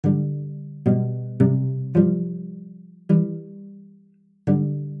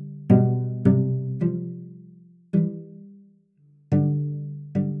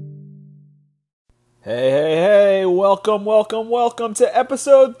welcome to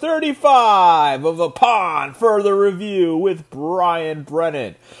episode 35 of Upon Further Review with Brian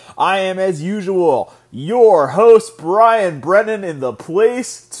Brennan. I am, as usual, your host, Brian Brennan, in the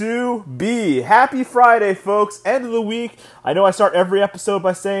place to be. Happy Friday, folks. End of the week. I know I start every episode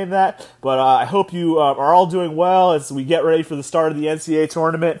by saying that, but I hope you are all doing well as we get ready for the start of the NCAA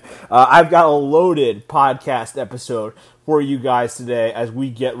tournament. I've got a loaded podcast episode for you guys today as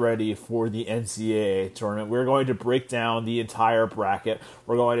we get ready for the NCAA tournament. We're going to break down the entire bracket.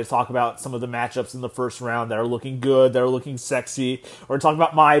 We're going to talk about some of the matchups in the first round that are looking good, that are looking sexy. We're going to talk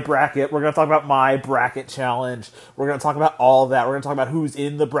about my bracket. We're going to talk about my bracket challenge. We're going to talk about all of that. We're going to talk about who's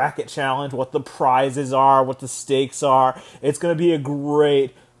in the bracket challenge, what the prizes are, what the stakes are. It's going to be a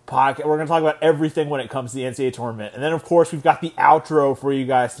great podcast. We're going to talk about everything when it comes to the NCAA tournament. And then, of course, we've got the outro for you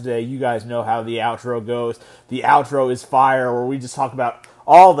guys today. You guys know how the outro goes. The outro is fire, where we just talk about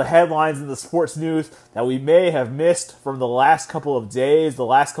all the headlines in the sports news that we may have missed from the last couple of days, the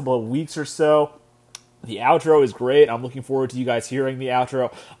last couple of weeks or so. The outro is great. I'm looking forward to you guys hearing the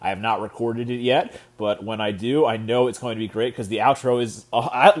outro. I have not recorded it yet, but when I do, I know it's going to be great because the outro is...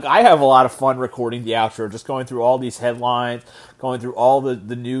 I have a lot of fun recording the outro, just going through all these headlines, going through all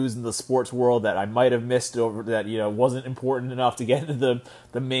the news in the sports world that I might have missed over that wasn't important enough to get into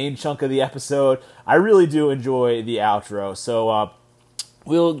the main chunk of the episode. I really do enjoy the outro. So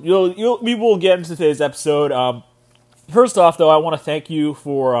we will get into today's episode. First off, though, I want to thank you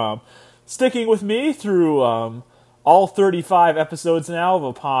for sticking with me through all 35 episodes now of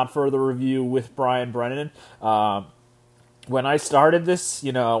Upon Further Review with Brian Brennan. When I started this,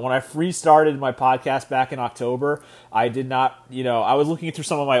 when I restarted my podcast back in October, I did not, I was looking through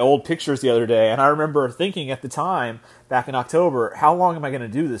some of my old pictures the other day, and I remember thinking at the time, back in October, how long am I going to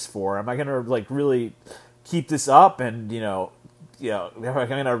do this for? Am I going to, really keep this up and, am I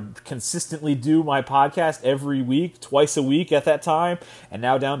going to consistently do my podcast every week, twice a week at that time, and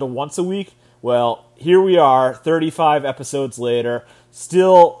now down to once a week? Well, here we are, 35 episodes later,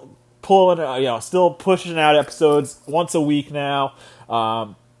 still still pushing out episodes once a week now.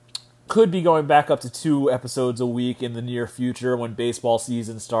 Could be going back up to 2 episodes a week in the near future when baseball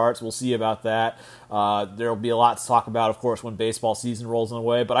season starts. We'll see about that. There'll be a lot to talk about, of course, when baseball season rolls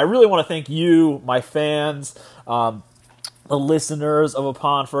away. But I really want to thank you, my fans, the listeners of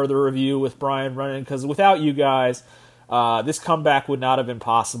Upon Further Review with Brian Brennan, because without you guys, this comeback would not have been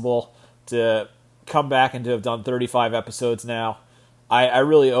possible. To come back and to have done 35 episodes now, I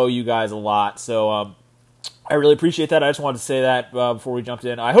really owe you guys a lot, so I really appreciate that. I just wanted to say that before we jumped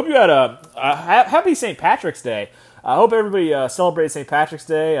in. I hope you had a happy St. Patrick's Day. I hope everybody celebrated St. Patrick's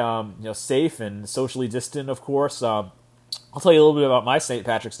Day, safe and socially distant, of course. I'll tell you a little bit about my St.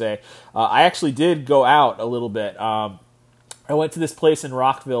 Patrick's Day. I actually did go out a little bit. I went to this place in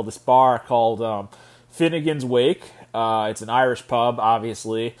Rockville, this bar called Finnegan's Wake. It's an Irish pub,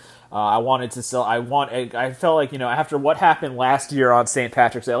 obviously. I felt like, after what happened last year on St.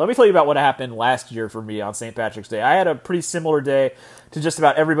 Patrick's Day, let me tell you about what happened last year for me on St. Patrick's Day. I had a pretty similar day to just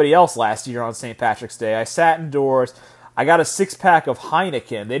about everybody else last year on St. Patrick's Day. I sat indoors. I got a 6-pack of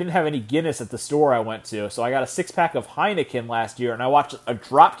Heineken. They didn't have any Guinness at the store I went to, so I got a 6-pack of Heineken last year, and I watched a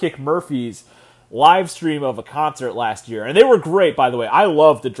Dropkick Murphys live stream of a concert last year, and they were great, by the way. I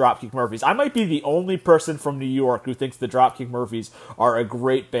love the Dropkick Murphys. I might be the only person from New York who thinks the Dropkick Murphys are a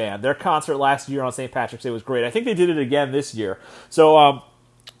great band. Their concert last year on St. Patrick's Day was great. I think they did it again this year. So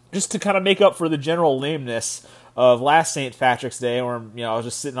just to kind of make up for the general lameness of last St. Patrick's Day, where I was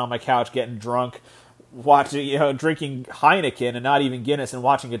just sitting on my couch getting drunk, watching, drinking Heineken and not even Guinness and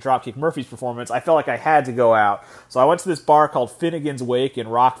watching a Dropkick Murphys performance, I felt like I had to go out. So I went to this bar called Finnegan's Wake in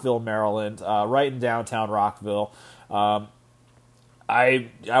Rockville, Maryland, right in downtown Rockville. I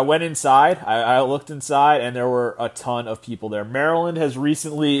went inside, I looked inside, and there were a ton of people there. Maryland has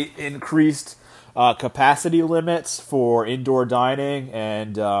recently increased capacity limits for indoor dining,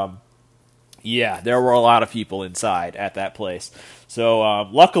 and there were a lot of people inside at that place. So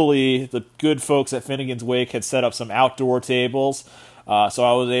luckily, the good folks at Finnegan's Wake had set up some outdoor tables, so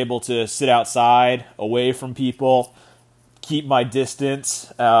I was able to sit outside, away from people, keep my distance,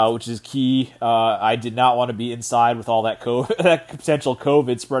 which is key. I did not want to be inside with all that that potential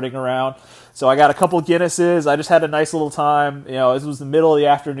COVID spreading around. So I got a couple Guinnesses. I just had a nice little time. This was the middle of the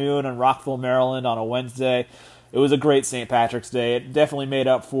afternoon in Rockville, Maryland on a Wednesday. It was a great St. Patrick's Day. It definitely made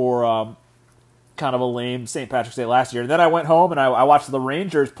up for kind of a lame St. Patrick's Day last year. And then I went home and I watched the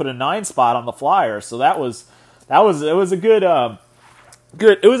Rangers put a 9 spot on the Flyers. So it was a good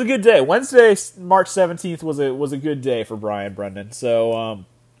day. Wednesday, March 17th was a good day for Brian Brendan. So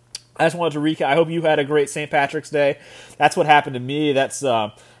I just wanted to recap. I hope you had a great St. Patrick's Day. That's what happened to me. That's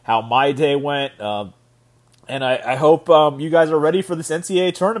how my day went. And I hope you guys are ready for this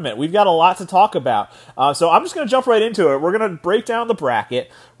NCAA tournament. We've got a lot to talk about. So I'm just going to jump right into it. We're going to break down the bracket.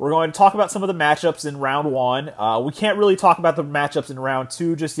 We're going to talk about some of the matchups in round 1. We can't really talk about the matchups in round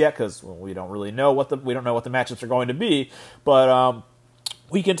 2 just yet because we don't really know what the matchups are going to be. But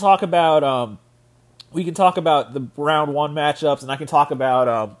we can talk about the round 1 matchups, and I can talk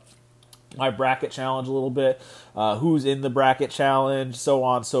about my bracket challenge a little bit, who's in the bracket challenge, so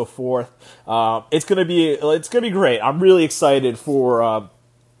on and so forth. It's gonna be great. I'm really excited for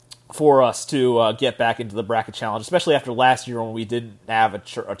us to get back into the bracket challenge, especially after last year when we didn't have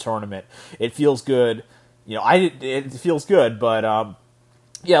a tournament. It feels good, it feels good, but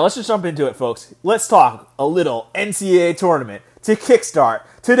yeah, let's just jump into it, folks. Let's talk a little NCAA tournament to kickstart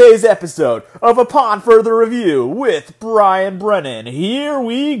today's episode of Upon Further Review with Brian Brennan. Here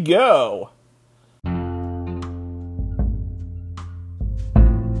we go.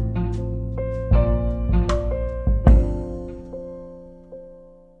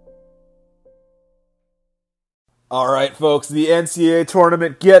 All right, folks, the NCAA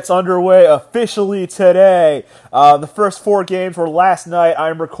tournament gets underway officially today. The first 4 games were last night.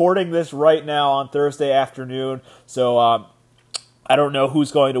 I'm recording this right now on Thursday afternoon, so I don't know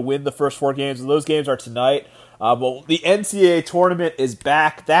who's going to win the first 4 games. Those games are tonight. But the NCAA tournament is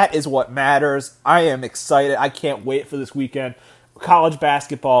back. That is what matters. I am excited. I can't wait for this weekend. College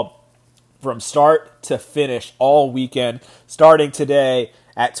basketball from start to finish all weekend, starting today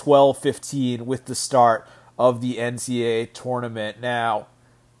at 12:15 with the start of the NCAA tournament. Now,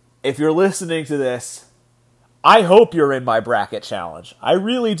 if you're listening to this, I hope you're in my bracket challenge. I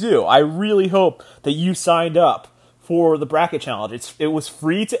really do. I really hope that you signed up for the bracket challenge. It was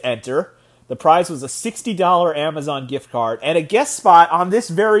free to enter. The prize was a $60 Amazon gift card and a guest spot on this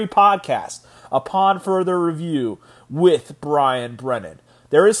very podcast, Upon Further Review with Brian Brennan.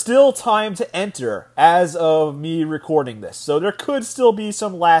 There is still time to enter as of me recording this, so there could still be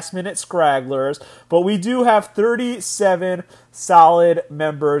some last-minute scragglers, but we do have 37 solid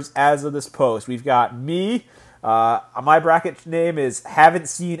members as of this post. We've got me. My bracket name is Haven't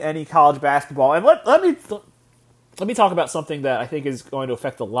Seen Any College Basketball, and let me talk about something that I think is going to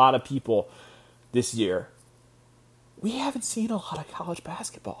affect a lot of people this year. We haven't seen a lot of college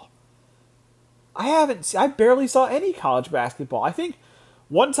basketball. I barely saw any college basketball. I think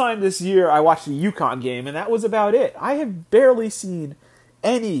one time this year I watched a UConn game, and that was about it. I have barely seen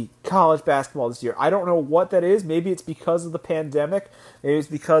any college basketball this year. I don't know what that is. Maybe it's because of the pandemic. Maybe it's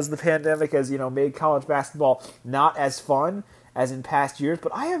because the pandemic has, made college basketball not as fun as in past years,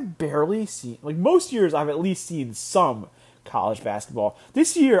 but I have barely seen, most years I've at least seen some college basketball.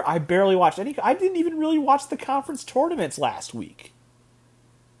 This year I barely watched any. I didn't even really watch the conference tournaments last week.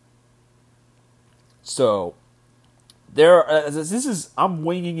 So I'm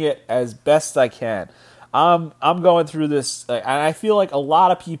winging it as best I can. I'm going through this, and I feel like a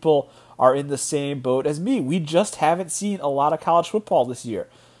lot of people are in the same boat as me. We just haven't seen a lot of college football this year.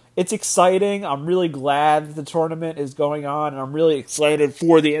 It's exciting. I'm really glad that the tournament is going on, and I'm really excited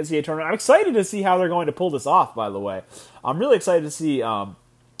for the NCAA tournament. I'm excited to see how they're going to pull this off, by the way. I'm really excited to see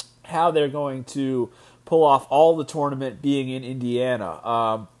how they're going to pull off all the tournament being in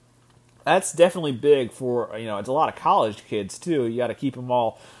Indiana. That's definitely big for, it's a lot of college kids, too. You got to keep them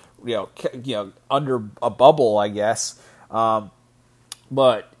all, under a bubble, I guess.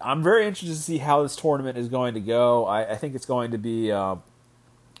 But I'm very interested to see how this tournament is going to go. I think it's going to be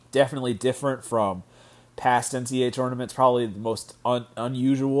definitely different from past NCAA tournaments. Probably the most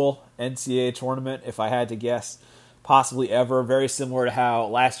unusual NCAA tournament, if I had to guess, possibly ever. Very similar to how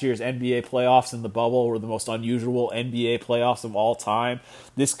last year's NBA playoffs in the bubble were the most unusual NBA playoffs of all time.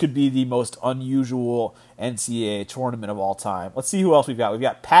 This could be the most unusual NCAA tournament of all time. Let's see who else we've got. We've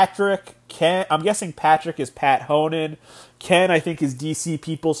got Patrick, Ken. I'm guessing Patrick is Pat Honan. Ken, I think, is DC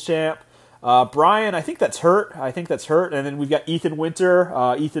People's Champ. Brian, I think that's hurt. And then we've got Ethan Winter,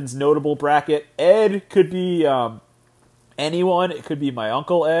 Ethan's notable bracket. Ed could be anyone. It could be my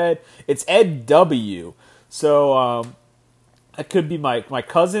Uncle Ed. It's Ed W. So it could be my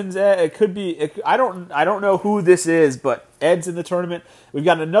cousin's Ed. It could be. I don't know who this is, but Ed's in the tournament. We've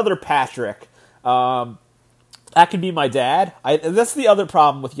got another Patrick. That could be my dad. That's the other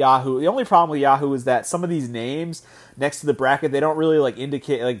problem with Yahoo. The only problem with Yahoo is that some of these names next to the bracket, they don't really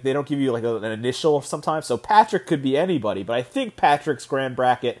indicate, they don't give you an initial sometimes. So Patrick could be anybody, but I think Patrick's grand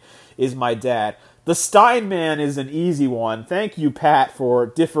bracket is my dad. The Steinman is an easy one. Thank you, Pat, for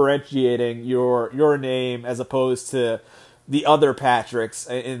differentiating your name as opposed to the other Patricks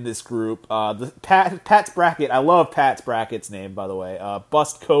in this group. Pat's bracket. I love Pat's bracket's name, by the way.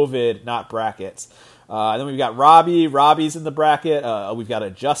 Bust COVID, not brackets. Then we've got Robbie. Robbie's in the bracket. We've got a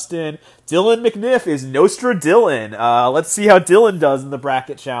Justin. Dylan McNiff is Nostra Dylan. Let's see how Dylan does in the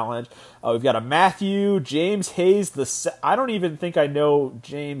bracket challenge. We've got a Matthew. James Hayes. I don't even think I know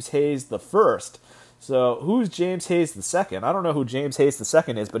James Hayes the first. So who's James Hayes the second? I don't know who James Hayes the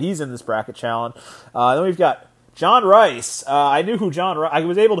second is, but he's in this bracket challenge. Then we've got John Rice. I knew who I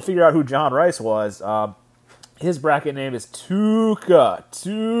was able to figure out who John Rice was. His bracket name is Tuukka.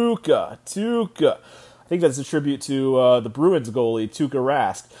 I think that's a tribute to the Bruins goalie, Tuukka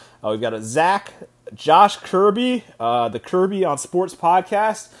Rask. We've got a Zach, Josh Kirby, the Kirby on Sports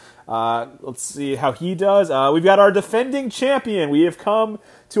podcast. Let's see how he does. We've got our defending champion. We have come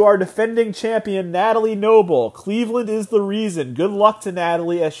to our defending champion, Natalie Noble. Cleveland is the reason. Good luck to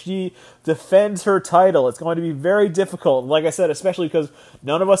Natalie as she defends her title. It's going to be very difficult. Like I said, especially because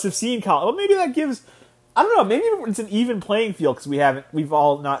none of us have seen college. Well, maybe that gives... I don't know, maybe it's an even playing field because we've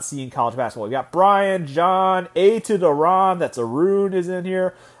all not seen college basketball. We've got Brian, John, A to the Ron, that's Arun is in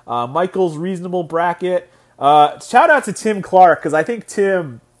here, Michael's reasonable bracket. Shout out to Tim Clark because I think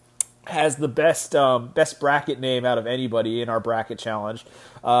Tim has the best bracket name out of anybody in our bracket challenge.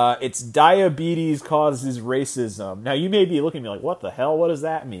 It's Diabetes Causes Racism. Now you may be looking at me like, what the hell? What does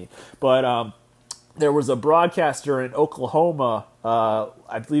that mean? But there was a broadcaster in Oklahoma,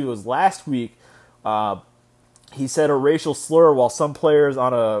 I believe it was last week. He said a racial slur while some players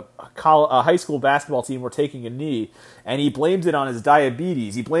on a high school basketball team were taking a knee, and he blamed it on his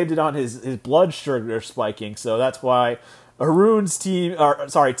diabetes. He blamed it on his blood sugar spiking. So that's why Tim's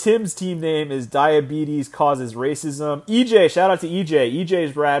team name is Diabetes Causes Racism. EJ, shout out to EJ.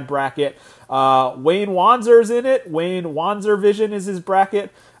 EJ's rad bracket. Wayne Wanzer's in it. Wayne Wanzer Vision is his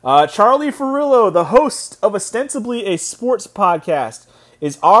bracket. Charlie Ferrillo, the host of ostensibly a sports podcast,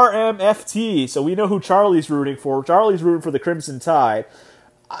 is RMFT, so we know who Charlie's rooting for. Charlie's rooting for the Crimson Tide.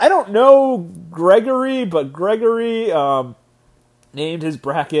 I don't know Gregory, but Gregory named his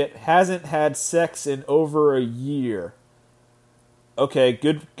bracket, hasn't had sex in over a year. Okay,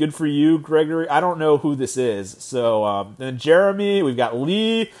 good for you, Gregory. I don't know who this is. So then Jeremy, we've got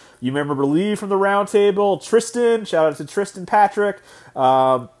Lee. You remember Lee from the round table. Tristan, shout out to Tristan Patrick.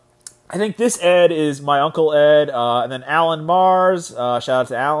 I think this Ed is my Uncle Ed, and then Alan Mars, shout out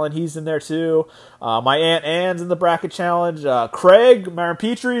to Alan, he's in there too. My Aunt Anne's in the bracket challenge. Craig, Marin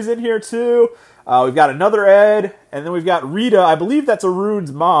Petrie's in here too. We've got another Ed, and then we've got Rita, I believe that's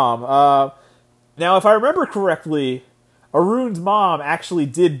Arun's mom. Now, if I remember correctly, Arun's mom actually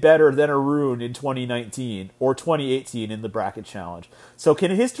did better than Arun in 2019 or 2018 in the bracket challenge. So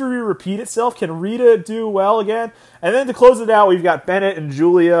can history repeat itself? Can Rita do well again? And then to close it out, we've got Bennett and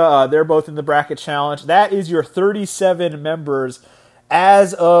Julia. They're both in the bracket challenge. That is your 37 members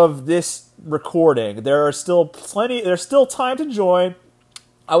as of this recording. There's still time to join.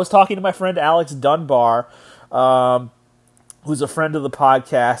 I was talking to my friend Alex Dunbar, who's a friend of the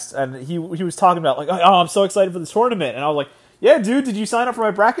podcast, and he was talking about, like, oh, I'm so excited for this tournament. And I was like, yeah, dude, did you sign up for my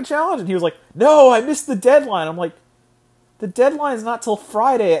bracket challenge? And he was like, no, I missed the deadline. I'm like, the deadline's not till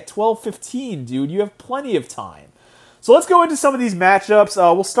Friday at 12:15, dude. You have plenty of time. So let's go into some of these matchups.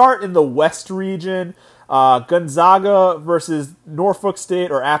 We'll start in the West region. Gonzaga versus Norfolk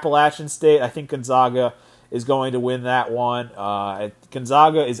State or Appalachian State. I think Gonzaga is going to win that one.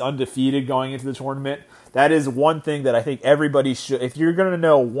 Gonzaga is undefeated going into the tournament. That is one thing that I think everybody should... If you're going to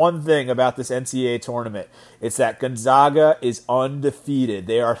know one thing about this NCAA tournament, it's that Gonzaga is undefeated.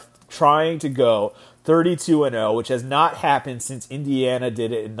 They are trying to go 32-0, which has not happened since Indiana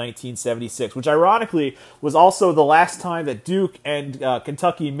did it in 1976, which ironically was also the last time that Duke and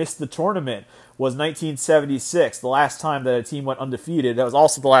Kentucky missed the tournament, was 1976, the last time that a team went undefeated. That was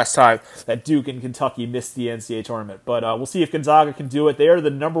also the last time that Duke and Kentucky missed the NCAA tournament. But we'll see if Gonzaga can do it. They are the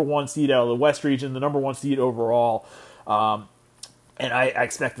number one seed out of the West region, the number one seed overall. And I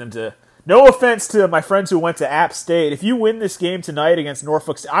expect them to... No offense to my friends who went to App State. If you win this game tonight against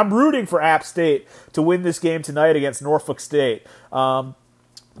Norfolk State... I'm rooting for App State to win this game tonight against Norfolk State.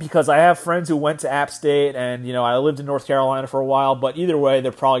 Because I have friends who went to App State, and I lived in North Carolina for a while, but either way,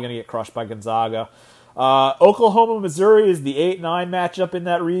 they're probably going to get crushed by Gonzaga. Oklahoma, Missouri is the 8-9 matchup in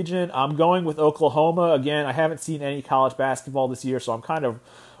that region. I'm going with Oklahoma. Again, I haven't seen any college basketball this year, so I'm kind of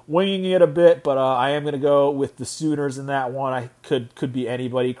winging it a bit, but I am going to go with the Sooners in that one. I could be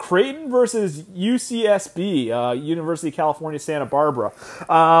anybody. Creighton versus UCSB, University of California, Santa Barbara.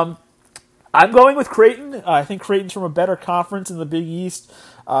 I'm going with Creighton. I think Creighton's from a better conference in the Big East.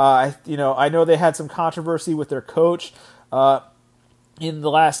 I know they had some controversy with their coach in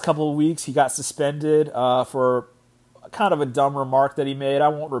the last couple of weeks. He got suspended for kind of a dumb remark that he made. I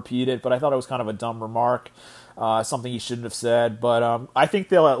won't repeat it, but I thought it was kind of a dumb remark, something he shouldn't have said. But I think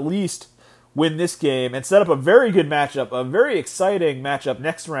they'll at least win this game and set up a very good matchup, a very exciting matchup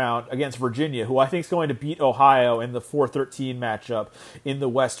next round against Virginia, who I think is going to beat Ohio in the 4-13 matchup in the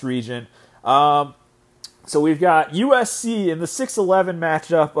West region. So we've got USC in the 6-11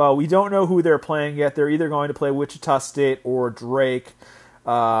 matchup. We don't know who they're playing yet. They're either going to play Wichita State or Drake.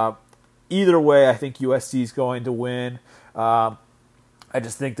 Either way, I think USC is going to win. I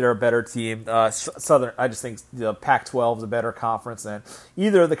just think they're a better team. Southern, I just think the Pac-12 is a better conference than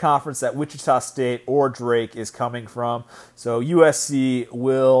either the conference that Wichita State or Drake is coming from. So USC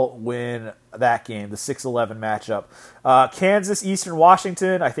will win that game, the 6-11 matchup. Kansas, Eastern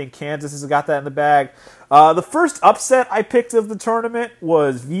Washington. I think Kansas has got that in the bag. The first upset I picked of the tournament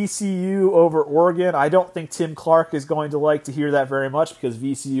was VCU over Oregon. I don't think Tim Clark is going to like to hear that very much because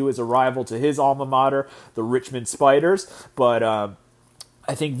VCU is a rival to his alma mater, the Richmond Spiders. But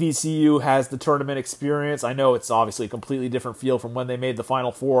I think VCU has the tournament experience. I know it's obviously a completely different feel from when they made the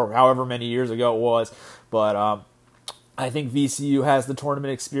Final Four, however many years ago it was. But I think VCU has the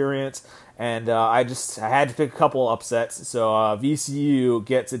tournament experience, and I had to pick a couple upsets. So VCU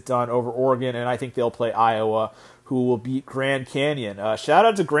gets it done over Oregon, and I think they'll play Iowa, who will beat Grand Canyon. Shout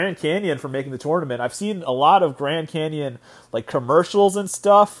out to Grand Canyon for making the tournament. I've seen a lot of Grand Canyon like commercials and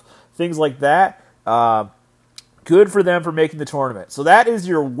stuff, things like that. Good for them for making the tournament. So that is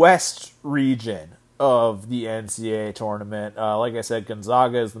your West region of the NCAA tournament. Like I said,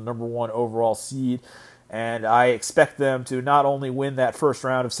 Gonzaga is the number 1 overall seed, and I expect them to not only win that first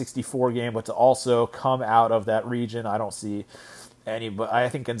round of 64 game, but to also come out of that region. I don't see any, but I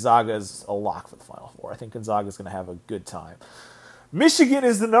think Gonzaga is a lock for the Final Four. I think Gonzaga is going to have a good time. Michigan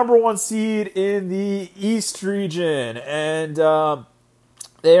is the number 1 seed in the East region, and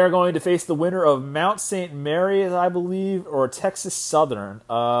they are going to face the winner of Mount St. Mary's, I believe, or Texas Southern.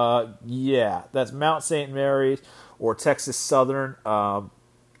 Yeah, that's Mount St. Mary's or Texas Southern.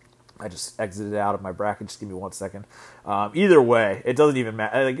 I just exited out of my bracket. Just give me 1 second. Either way, it doesn't even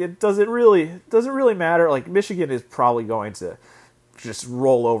matter. Like, it doesn't really matter. Like, Michigan is probably going to just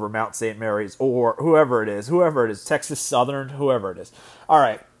roll over Mount St. Mary's or whoever it is, Texas Southern, whoever it is. All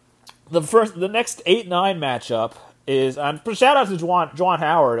right, the next 8-9 matchup is shout out to Juwan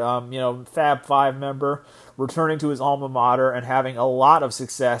Howard, Fab Five member, returning to his alma mater and having a lot of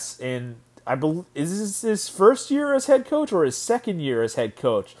success in, I believe, is this his first year as head coach or his second year as head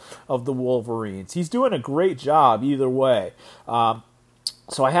coach of the Wolverines? He's doing a great job either way. So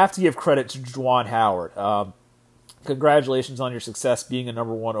I have to give credit to Juwan Howard. Congratulations on your success being a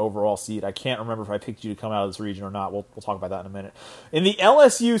number 1 overall seed. I can't remember if I picked you to come out of this region or not. We'll talk about that in a minute. In the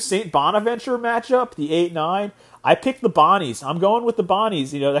LSU St. Bonaventure matchup, the 8-9, I picked the Bonnies. I'm going with the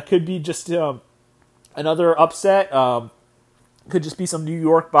Bonnies. That could be just another upset. Could just be some New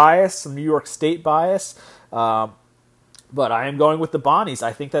York bias, some New York State bias. But I am going with the Bonnies.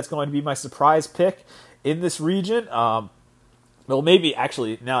 I think that's going to be my surprise pick in this region. Well, maybe,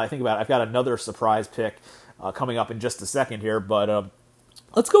 actually, now that I think about it, I've got another surprise pick coming up in just a second here, but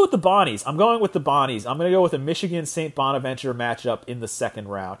let's go with the Bonnies. I'm going with the Bonnies. I'm going to go with a Michigan-St. Bonaventure matchup in the second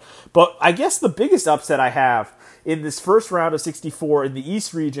round. But I guess the biggest upset I have in this first round of 64 in the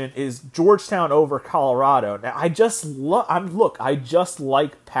East region is Georgetown over Colorado. Now, I just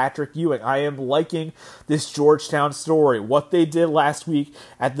like Patrick Ewing. I am liking this Georgetown story. What they did last week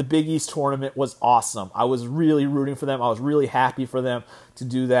at the Big East tournament was awesome. I was really rooting for them. I was really happy for them to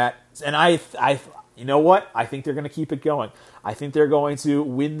do that. And you know what? I think they're going to keep it going. I think they're going to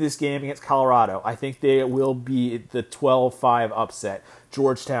win this game against Colorado. I think they will be the 12-5 upset.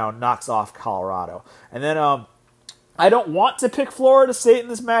 Georgetown knocks off Colorado. And then I don't want to pick Florida State in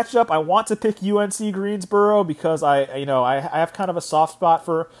this matchup. I want to pick UNC Greensboro because I have kind of a soft spot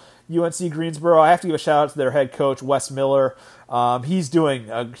for UNC Greensboro. I have to give a shout out to their head coach, Wes Miller. He's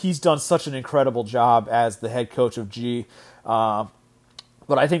done such an incredible job as the head coach of G.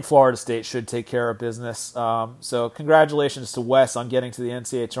 But I think Florida State should take care of business. So congratulations to Wes on getting to the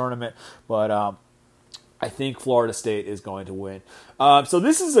NCAA tournament. But I think Florida State is going to win. So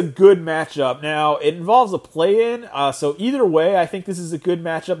this is a good matchup. Now, it involves a play-in. So either way, I think this is a good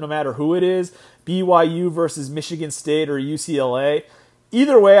matchup no matter who it is. BYU versus Michigan State or UCLA.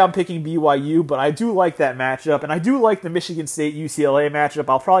 Either way, I'm picking BYU, but I do like that matchup. And I do like the Michigan State-UCLA matchup.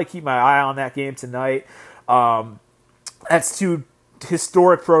 I'll probably keep my eye on that game tonight. That's two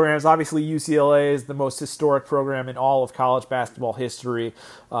historic programs. Obviously, UCLA is the most historic program in all of college basketball history.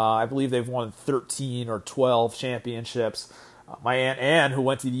 I believe they've won 13 or 12 championships. My Aunt Ann, who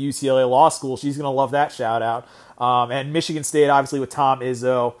went to the UCLA Law School, she's going to love that shout-out. And Michigan State, obviously, with Tom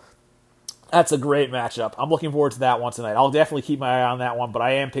Izzo. That's a great matchup. I'm looking forward to that one tonight. I'll definitely keep my eye on that one, but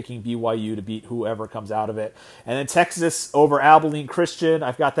I am picking BYU to beat whoever comes out of it. And then Texas over Abilene Christian.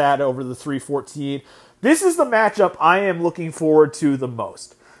 I've got that over the 314. This is the matchup I am looking forward to the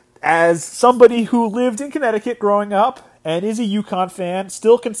most. As somebody who lived in Connecticut growing up and is a UConn fan,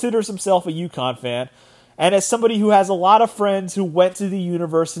 still considers himself a UConn fan, and as somebody who has a lot of friends who went to the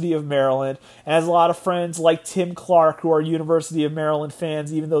University of Maryland, and has a lot of friends like Tim Clark who are University of Maryland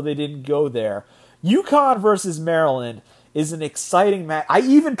fans even though they didn't go there, UConn versus Maryland is an exciting match. I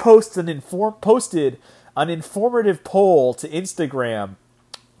even posted an informative poll to Instagram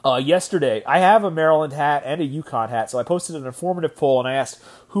yesterday. I have a Maryland hat and a UConn hat, so I posted an informative poll and I asked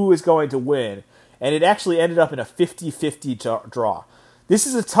who is going to win, and it actually ended up in a 50-50 draw. This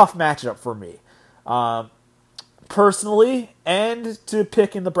is a tough matchup for me. Personally, and to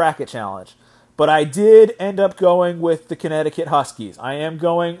pick in the bracket challenge. But I did end up going with the Connecticut Huskies.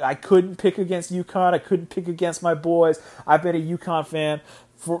 I couldn't pick against UConn. I couldn't pick against my boys. I've been a UConn fan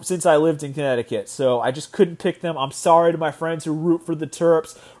since I lived in Connecticut. So I just couldn't pick them. I'm sorry to my friends who root for the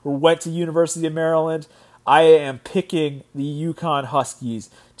Terps, who went to University of Maryland. I am picking the UConn Huskies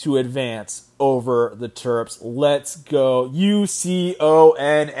to advance over the Terps. Let's go UCONN.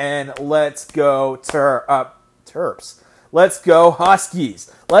 Let's go Terps. Let's go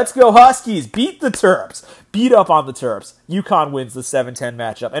Huskies. Let's go Huskies. Beat the Terps. Beat up on the Terps. UConn wins the 7-10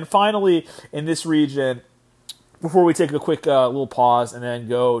 matchup. And finally, in this region, before we take a quick little pause and then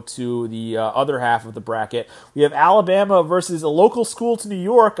go to the other half of the bracket, we have Alabama versus a local school to New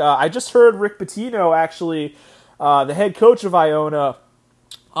York. I just heard Rick Pitino, actually, the head coach of Iona,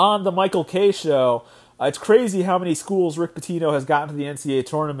 on the Michael Kay show. It's crazy how many schools Rick Pitino has gotten to the NCAA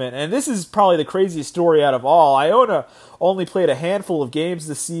tournament, and this is probably the craziest story out of all. Iona only played a handful of games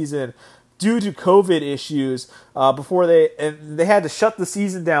this season due to COVID issues before they had to shut the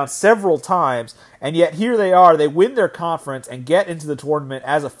season down several times, and yet here they are. They win their conference and get into the tournament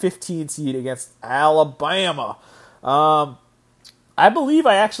as a 15 seed against Alabama. I believe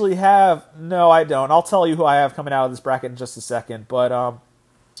I actually have... No, I don't. I'll tell you who I have coming out of this bracket in just a second, but...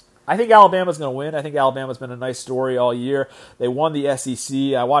 I think Alabama's going to win. I think Alabama's been a nice story all year. They won the SEC.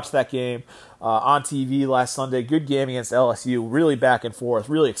 I watched that game on TV last Sunday. Good game against LSU. Really back and forth.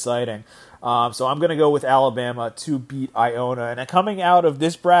 Really exciting. So I'm going to go with Alabama to beat Iona. And coming out of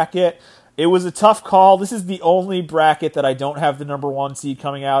this bracket, it was a tough call. This is the only bracket that I don't have the number 1 seed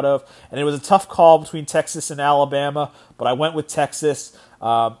coming out of. And it was a tough call between Texas and Alabama. But I went with Texas.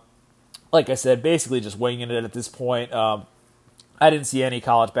 Like I said, basically just winging it at this point. I didn't see any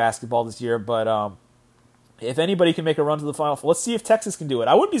college basketball this year, but if anybody can make a run to the Final Four, let's see if Texas can do it.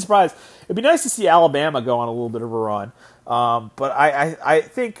 I wouldn't be surprised. It'd be nice to see Alabama go on a little bit of a run, but I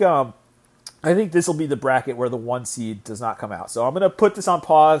think this will be the bracket where the 1 seed does not come out. So I'm going to put this on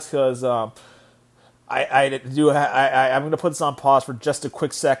pause because I'm going to put this on pause for just a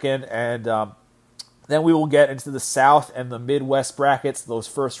quick second, and then we will get into the South and the Midwest brackets, those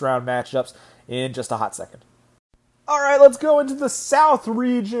first round matchups, in just a hot second. All right, let's go into the South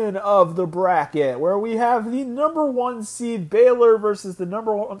region of the bracket, where we have the number 1 seed Baylor versus the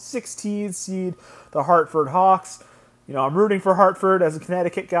number 16 seed, the Hartford Hawks. You know, I'm rooting for Hartford as a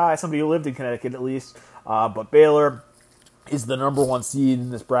Connecticut guy, somebody who lived in Connecticut at least, but Baylor is the number 1 seed in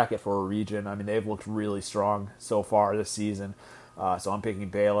this bracket for a region. I mean, they've looked really strong so far this season, so I'm picking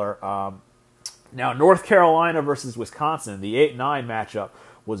Baylor. Now, North Carolina versus Wisconsin, the 8-9 matchup,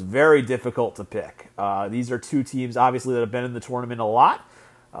 was very difficult to pick. These are two teams, obviously, that have been in the tournament a lot,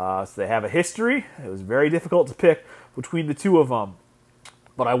 so they have a history. It was very difficult to pick between the two of them,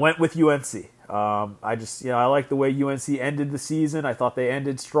 but I went with UNC. I like the way UNC ended the season. I thought they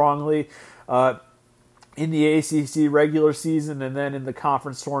ended strongly in the ACC regular season and then in the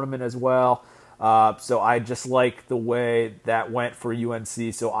conference tournament as well. So I just like the way that went for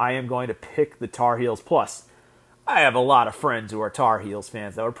UNC, so I am going to pick the Tar Heels. Plus, I have a lot of friends who are Tar Heels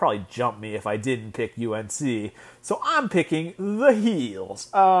fans that would probably jump me if I didn't pick UNC. So I'm picking the Heels.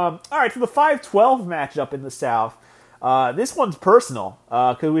 All right, for the 5-12 matchup in the South, this one's personal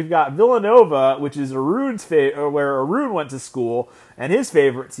because we've got Villanova, which is Arun's where Arun went to school, and his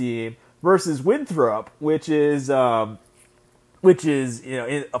favorite team, versus Winthrop, which is a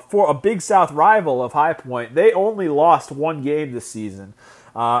big South rival of High Point. They only lost 1 game this season.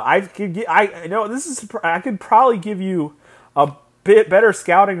 I could probably give you a bit better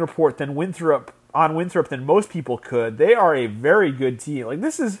scouting report than Winthrop than most people could. They are a very good team. Like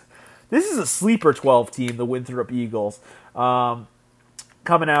this is a sleeper 12 team, the Winthrop Eagles,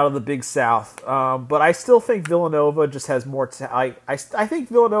 coming out of the Big South. But I still think Villanova just has more. I think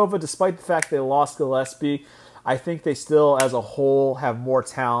Villanova, despite the fact they lost Gillespie, I think they still, as a whole, have more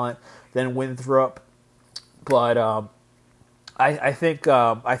talent. than Winthrop. But I think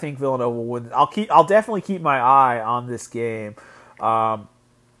Villanova will win. I'll definitely keep my eye on this game.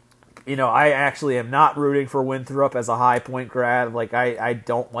 I actually am not rooting for Winthrop as a High Point grad. Like, I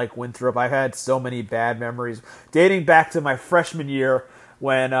don't like Winthrop. I've had so many bad memories dating back to my freshman year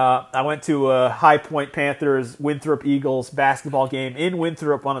when I went to a High Point Panthers Winthrop Eagles basketball game in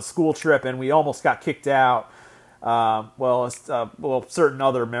Winthrop on a school trip, and we almost got kicked out. Certain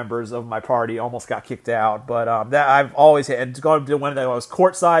other members of my party almost got kicked out, but that I've always hated. Going to when I was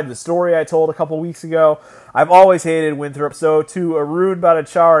courtside, the story I told a couple weeks ago, I've always hated Winthrop. So to Arun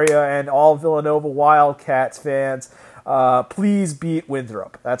Bhattacharya and all Villanova Wildcats fans, please beat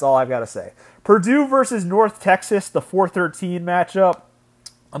Winthrop. That's all I've got to say. Purdue versus North Texas, the 4-13 matchup.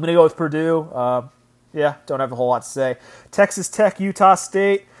 I'm going to go with Purdue. Don't have a whole lot to say. Texas Tech, Utah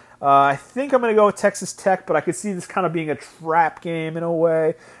State. I think I'm going to go with Texas Tech, but I could see this kind of being a trap game in a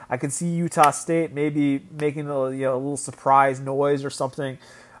way. I could see Utah State maybe making a little surprise noise or something.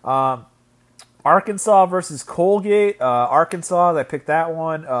 Arkansas versus Colgate. Arkansas, I picked that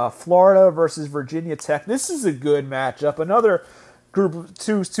one. Florida versus Virginia Tech. This is a good matchup. Another group of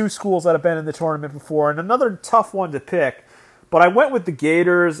two schools that have been in the tournament before, and another tough one to pick. But I went with the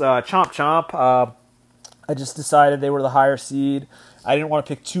Gators. Chomp chomp. I just decided they were the higher seed. I didn't want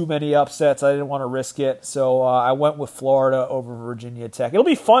to pick too many upsets. I didn't want to risk it. So I went with Florida over Virginia Tech. It'll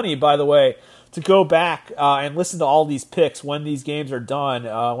be funny, by the way, to go back and listen to all these picks when these games are done,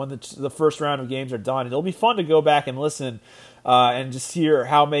 when the first round of games are done. It'll be fun to go back and listen and just hear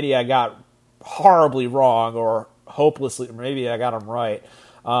how many I got horribly wrong or hopelessly. Maybe I got them right.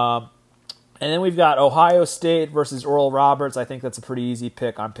 And then we've got Ohio State versus Oral Roberts. I think that's a pretty easy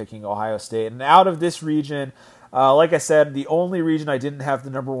pick. I'm picking Ohio State. And out of this region, like I said, the only region I didn't have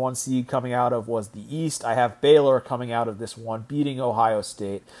the number one seed coming out of was the East. I have Baylor coming out of this one, beating Ohio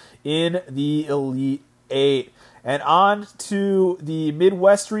State in the Elite Eight. And on to the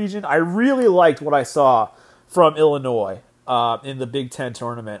Midwest region. I really liked what I saw from Illinois in the Big Ten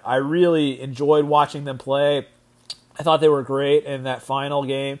tournament. I really enjoyed watching them play. I thought they were great in that final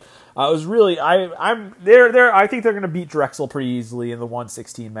game. It was really I think they're going to beat Drexel pretty easily in the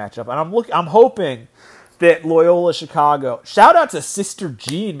 1-16 matchup, and I'm hoping that Loyola Chicago. Shout out to Sister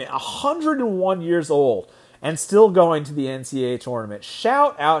Jean, man, 101 years old and still going to the NCAA tournament.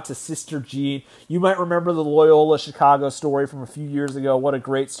 Shout out to Sister Jean. You might remember the Loyola Chicago story from a few years ago. What a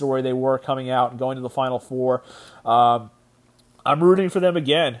great story they were coming out and going to the Final Four. I'm rooting for them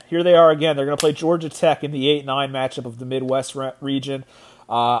again. Here they are again. They're going to play Georgia Tech in the 8-9 matchup of the Midwest region.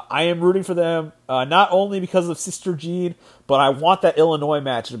 I am rooting for them not only because of Sister Jean, but I want that Illinois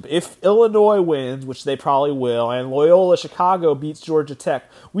matchup. If Illinois wins, which they probably will, and Loyola Chicago beats Georgia Tech,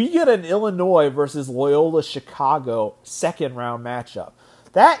 we get an Illinois versus Loyola Chicago second-round matchup.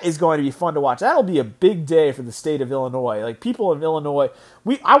 That is going to be fun to watch. That'll be a big day for the state of Illinois. Like, people in Illinois,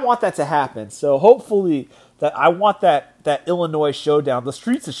 I want that to happen. So hopefully, I want that Illinois showdown. The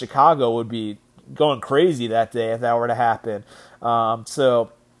streets of Chicago would be going crazy that day if that were to happen.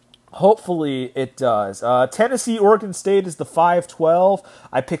 So hopefully it does. Tennessee, Oregon State is the 5-12.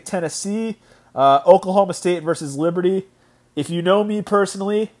 I picked Tennessee. Oklahoma State versus Liberty. If you know me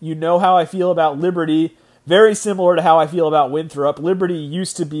personally, you know how I feel about Liberty. Very similar to how I feel about Winthrop. Liberty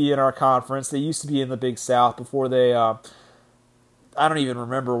used to be in our conference. They used to be in the Big South before they... I don't even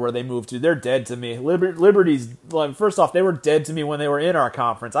remember where they moved to. They're dead to me. Liberty's... First off, they were dead to me when they were in our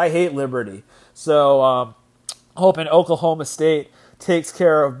conference. I hate Liberty. So, hoping Oklahoma State takes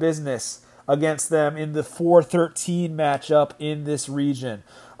care of business against them in the 4-13 matchup in this region.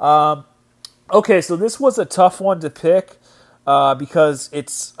 Okay, so this was a tough one to pick because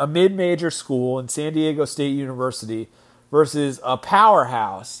it's a mid-major school in San Diego State University versus a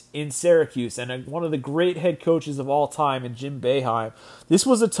powerhouse in Syracuse and one of the great head coaches of all time in Jim Boeheim. This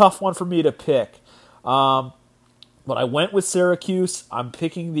was a tough one for me to pick. But I went with Syracuse. I'm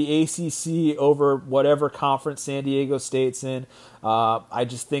picking the ACC over whatever conference San Diego State's in. I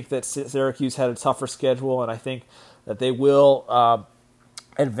just think that Syracuse had a tougher schedule, and I think that they will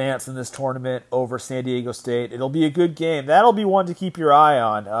advance in this tournament over San Diego State. It'll be a good game. That'll be one to keep your eye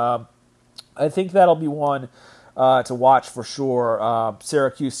on. I think that'll be one to watch for sure.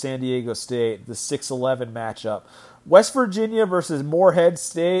 Syracuse, San Diego State, the 6-11 matchup. West Virginia versus Morehead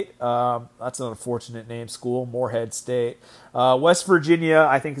State. That's an unfortunate name school, Morehead State. West Virginia,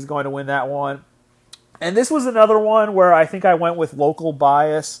 I think, is going to win that one. And this was another one where I think I went with local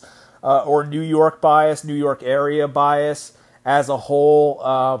bias or New York bias, New York area bias as a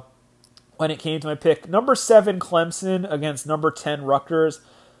whole when it came to my pick. Number 7, Clemson against number 10, Rutgers.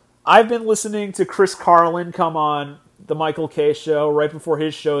 I've been listening to Chris Carlin come on the Michael K. show right before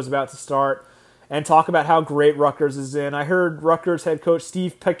his show is about to start and talk about how great Rutgers is in. I heard Rutgers head coach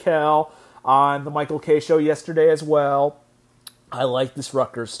Steve Pickel on the Michael K. show yesterday as well. I like this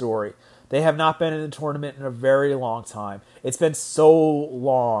Rutgers story. They have not been in a tournament in a very long time. It's been so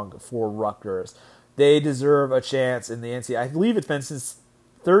long for Rutgers. They deserve a chance in the NCAA. I believe it's been since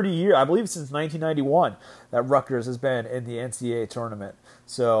 30 years. I believe it's since 1991 that Rutgers has been in the NCAA tournament.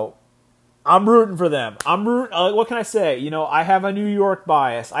 So I'm rooting for them. What can I say? You know, I have a New York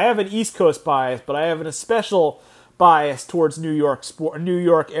bias. I have an East Coast bias, but I have a special bias towards New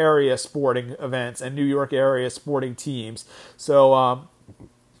York area sporting events and New York area sporting teams. So,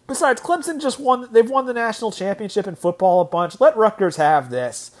 besides, Clemson they've won the national championship in football a bunch. Let Rutgers have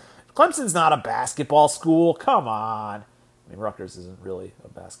this. Clemson's not a basketball school. Come on. I mean, Rutgers isn't really a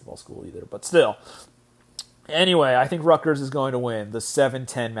basketball school either, but still. Anyway, I think Rutgers is going to win the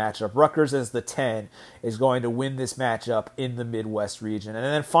 7-10 matchup. Rutgers as the 10 is going to win this matchup in the Midwest region. And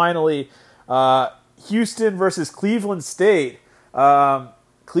then finally, Houston versus Cleveland State.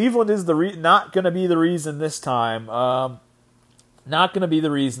 Cleveland is not going to be the reason this time. Not going to be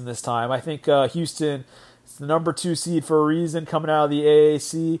the reason this time. I think Houston is the number 2 seed for a reason coming out of the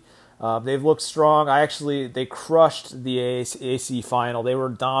AAC. They've looked strong. They crushed the AAC final. They were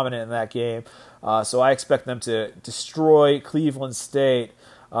dominant in that game. So I expect them to destroy Cleveland State.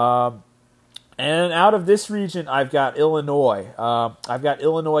 And out of this region, I've got Illinois. I've got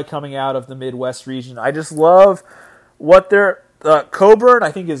Illinois coming out of the Midwest region. I just love what they're... Coburn,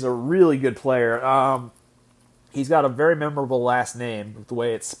 I think, is a really good player. He's got a very memorable last name, the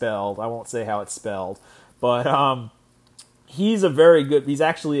way it's spelled. I won't say how it's spelled. But he's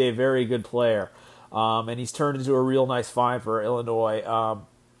actually a very good player. And he's turned into a real nice find for Illinois.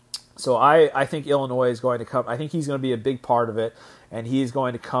 So I think Illinois is going to come. I think he's going to be a big part of it, and they're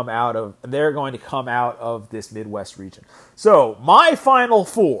going to come out of this Midwest region. So my Final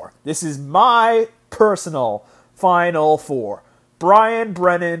Four. This is my personal Final Four. Brian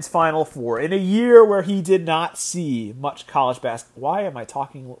Brennan's Final Four. In a year where he did not see much college basketball. Why am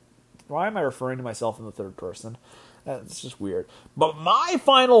I referring to myself in the third person? That's just weird. But my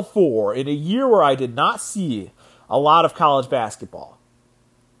Final Four, in a year where I did not see a lot of college basketball,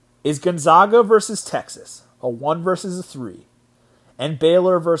 is Gonzaga versus Texas, a 1 versus a 3, and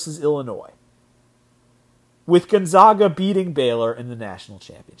Baylor versus Illinois, with Gonzaga beating Baylor in the national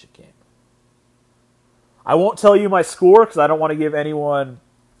championship game. I won't tell you my score because I don't want to give anyone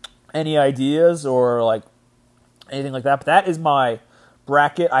any ideas or like anything like that, but that is my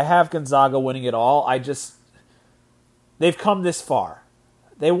bracket. I have Gonzaga winning it all. They've come this far.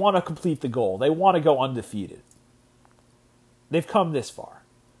 They want to complete the goal. They want to go undefeated. They've come this far.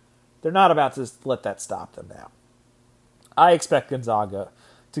 They're not about to let that stop them now. I expect Gonzaga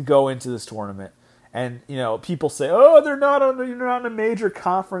to go into this tournament. And, you know, people say, oh, you're not in a major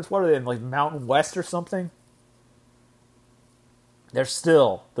conference. What are they in, like Mountain West or something? They're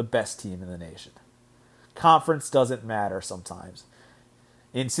still the best team in the nation. Conference doesn't matter sometimes.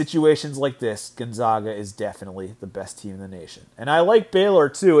 In situations like this, Gonzaga is definitely the best team in the nation. And I like Baylor,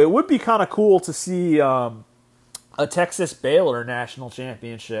 too. It would be kind of cool to see a Texas-Baylor national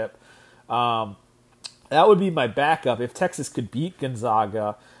championship. That would be my backup. If Texas could beat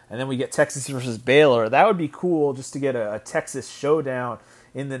Gonzaga, and then we get Texas versus Baylor, that would be cool just to get a Texas showdown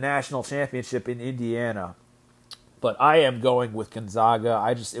in the national championship in Indiana. But I am going with Gonzaga.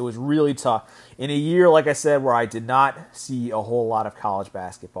 It was really tough. In a year, like I said, where I did not see a whole lot of college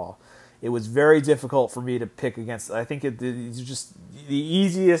basketball, it was very difficult for me to pick against. I think it's just the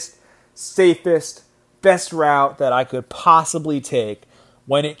easiest, safest, best route that I could possibly take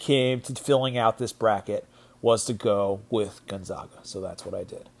when it came to filling out this bracket was to go with Gonzaga. So that's what I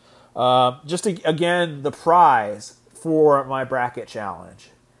did. Again, the prize for my bracket challenge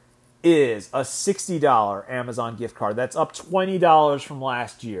is a $60 Amazon gift card. That's up $20 from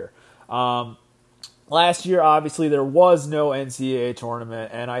last year. Last year, obviously, there was no NCAA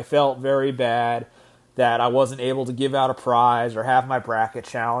tournament, and I felt very bad that I wasn't able to give out a prize or have my bracket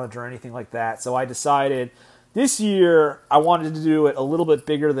challenge or anything like that. So I decided this year I wanted to do it a little bit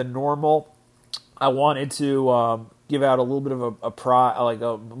bigger than normal. I wanted to give out a little bit of a prize, like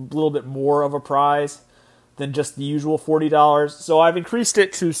a little bit more of a prize than just the usual $40. So I've increased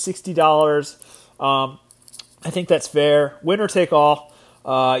it to $60. I think that's fair. Winner take all.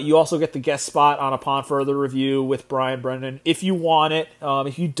 You also get the guest spot on Upon Further Review with Brian Brennan if you want it.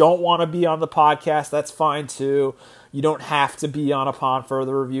 If you don't want to be on the podcast, that's fine too. You don't have to be on Upon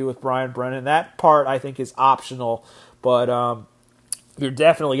Further Review with Brian Brennan. That part I think is optional, but you're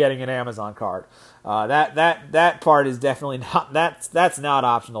definitely getting an Amazon card. That part is definitely not. That's not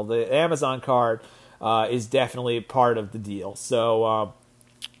optional. The Amazon card is definitely part of the deal. So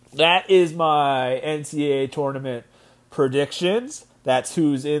that is my NCAA tournament predictions. That's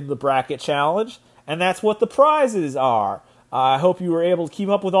who's in the bracket challenge, and that's what the prizes are. I hope you were able to keep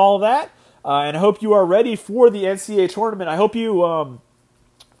up with all of that, and I hope you are ready for the NCAA tournament. I hope you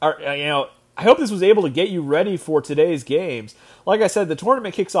I hope this was able to get you ready for today's games. Like I said, the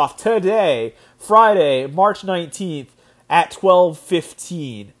tournament kicks off today, Friday, March 19th at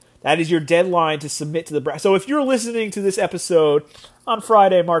 12:15. That is your deadline to submit to the bracket. So if you're listening to this episode on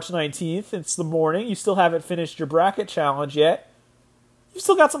Friday, March 19th, it's the morning, you still haven't finished your bracket challenge yet, you've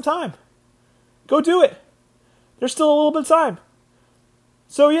still got some time. Go do it. There's still a little bit of time.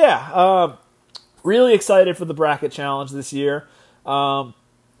 So yeah, really excited for the bracket challenge this year.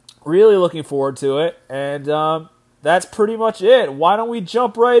 Really looking forward to it. And that's pretty much it. Why don't we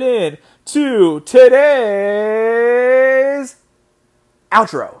jump right in to today's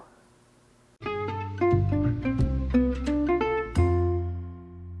outro.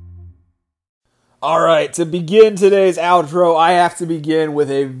 All right, to begin today's outro, I have to begin with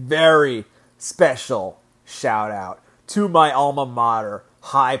a very special shout out to my alma mater,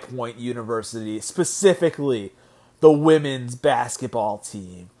 High Point University, specifically the women's basketball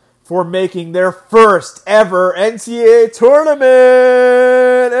team, for making their first ever NCAA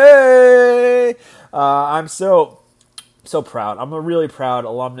tournament. Hey! I'm so proud. I'm a really proud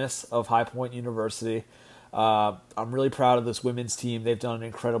alumnus of High Point University. I'm really proud of this women's team. They've done an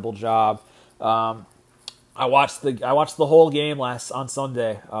incredible job. I watched the whole game on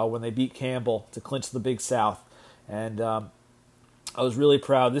Sunday when they beat Campbell to clinch the Big South, and I was really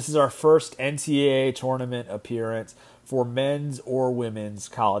proud. This is our first NCAA tournament appearance for men's or women's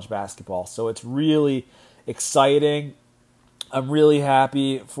college basketball, so it's really exciting. I'm really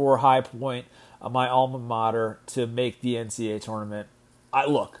happy for High Point, my alma mater, to make the NCAA tournament.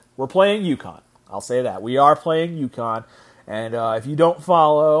 Look, we're playing UConn. I'll say that. We are playing UConn, and if you don't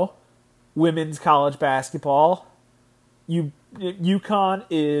follow women's college basketball, UConn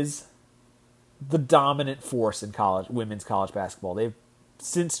is the dominant force in women's college basketball.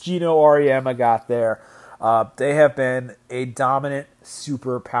 Since Gino Auriemma got there, they have been a dominant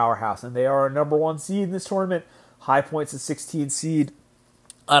super powerhouse, and they are a number one seed in this tournament. High Point's a 16 seed.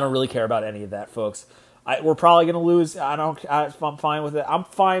 I don't really care about any of that, folks. We're probably going to lose. I'm fine with it. I'm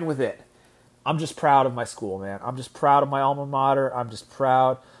fine with it. I'm just proud of my school, man. I'm just proud of my alma mater. I'm just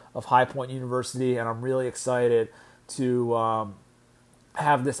proud of High Point University, and I'm really excited to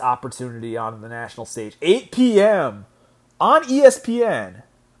have this opportunity on the national stage. 8 p.m. on ESPN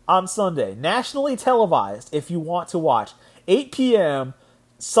on Sunday, nationally televised if you want to watch. 8 p.m.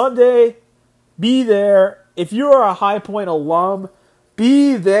 Sunday, be there. If you are a High Point alum,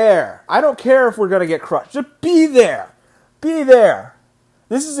 be there. I don't care if we're going to get crushed. Just be there. Be there.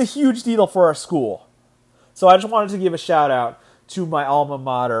 This is a huge deal for our school. So I just wanted to give a shout out to my alma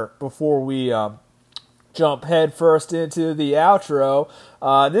mater before we jump head first into the outro.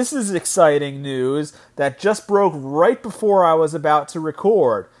 This is exciting news that just broke right before I was about to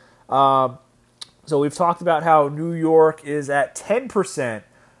record. So we've talked about how New York is at 10%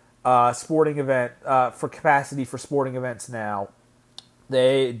 sporting event for capacity for sporting events now.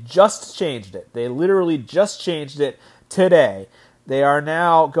 They just changed it. They literally just changed it today. They are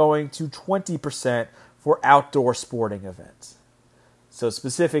now going to 20% for outdoor sporting events. So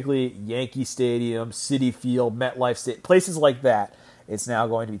specifically, Yankee Stadium, Citi Field, MetLife Stadium, places like that, it's now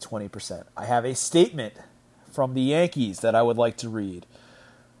going to be 20%. I have a statement from the Yankees that I would like to read.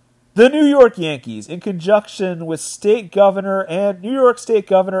 The New York Yankees, in conjunction with New York State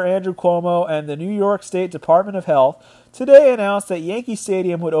Governor Andrew Cuomo and the New York State Department of Health, today announced that Yankee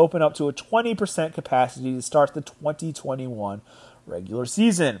Stadium would open up to a 20% capacity to start the 2021 regular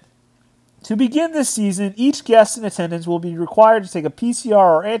season. To begin this season, each guest in attendance will be required to take a PCR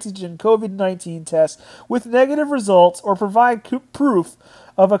or antigen COVID-19 test with negative results or provide proof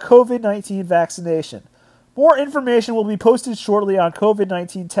of a COVID-19 vaccination. More information will be posted shortly on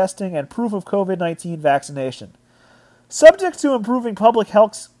COVID-19 testing and proof of COVID-19 vaccination. Subject to improving public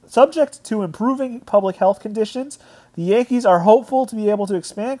health conditions, the Yankees are hopeful to be able to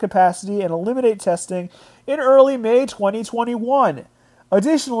expand capacity and eliminate testing in early May 2021.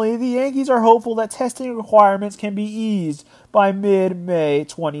 Additionally, the Yankees are hopeful that testing requirements can be eased by mid-May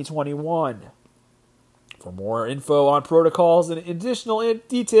 2021. For more info on protocols and additional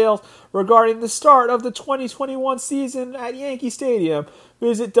details regarding the start of the 2021 season at Yankee Stadium,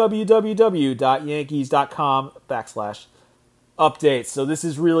 visit www.yankees.com/updates. So this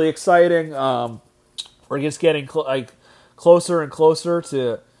is really exciting. We're just getting closer and closer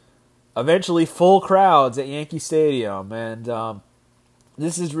to eventually full crowds at Yankee Stadium, and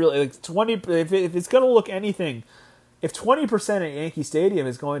This is really like 20. If it's going to look anything, if 20% at Yankee Stadium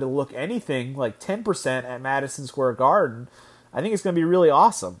is going to look anything like 10% at Madison Square Garden, I think it's going to be really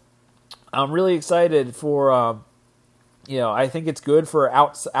awesome. I'm really excited for. I think it's good for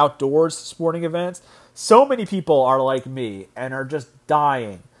outdoors sporting events. So many people are like me and are just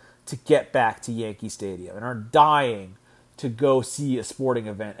dying to get back to Yankee Stadium and are dying to go see a sporting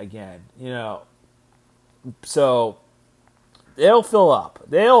event again. So they'll fill up.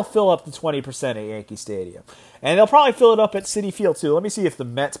 They'll fill up the 20% at Yankee Stadium. And they'll probably fill it up at Citi Field too. Let me see if the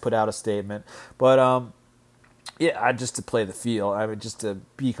Mets put out a statement. But just to play the field, just to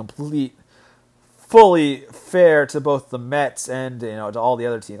be fully fair to both the Mets and to all the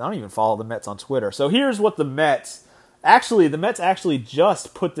other teams. I don't even follow the Mets on Twitter. So here's what the Mets actually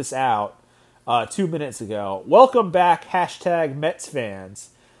just put this out 2 minutes ago. Welcome back, #Mets fans.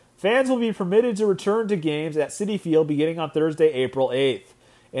 Fans will be permitted to return to games at Citi Field beginning on Thursday, April 8th.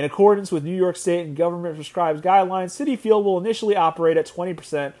 In accordance with New York State and government-prescribed guidelines, Citi Field will initially operate at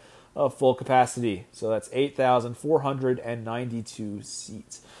 20% of full capacity. So that's 8,492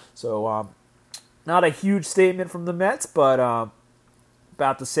 seats. So not a huge statement from the Mets, but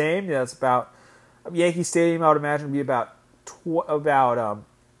about the same. It's about Yankee Stadium. I would imagine would be about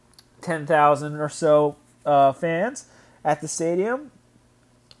 10,000 or so fans at the stadium.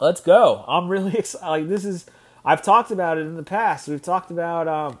 Let's go! I'm really excited. I've talked about it in the past. We've talked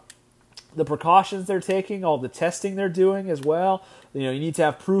about the precautions they're taking, all the testing they're doing as well. You need to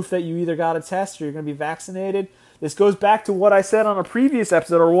have proof that you either got a test or you're going to be vaccinated. This goes back to what I said on a previous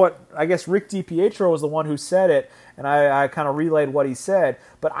episode, or what I guess Rick DiPietro was the one who said it, and I kind of relayed what he said.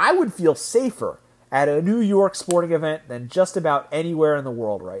 But I would feel safer at a New York sporting event than just about anywhere in the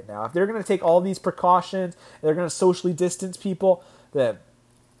world right now. If they're going to take all these precautions, they're going to socially distance people,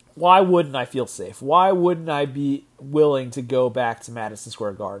 why wouldn't I feel safe? Why wouldn't I be willing to go back to Madison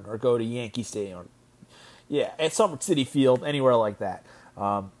Square Garden or go to Yankee Stadium? At some Citi Field, anywhere like that.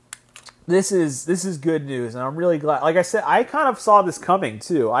 This is good news, and I'm really glad. Like I said, I kind of saw this coming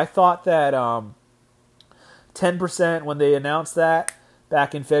too. I thought that 10% when they announced that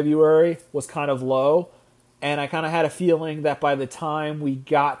back in February was kind of low, and I kind of had a feeling that by the time we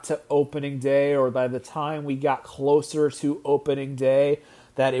got to opening day, or by the time we got closer to opening day,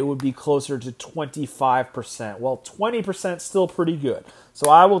 that it would be closer to 25%. Well, 20% is still pretty good. So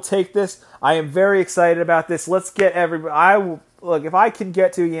I will take this. I am very excited about this. Let's get everybody. Look, if I can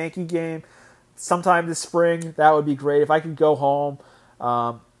get to a Yankee game sometime this spring, that would be great. If I could go home,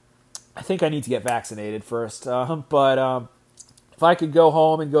 I think I need to get vaccinated first. But if I could go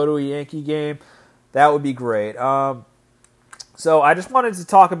home and go to a Yankee game, that would be great. So I just wanted to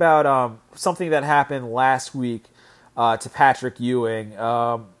talk about something that happened last week to Patrick Ewing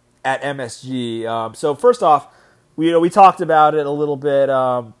at MSG. So first off, we talked about it a little bit.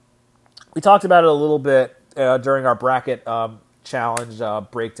 During our bracket challenge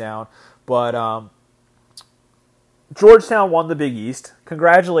breakdown, but Georgetown won the Big East.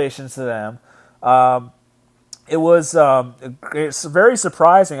 Congratulations to them. It's very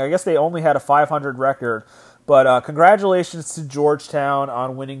surprising. I guess they only had a 500 record, but congratulations to Georgetown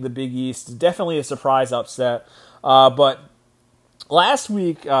on winning the Big East. Definitely a surprise upset. But last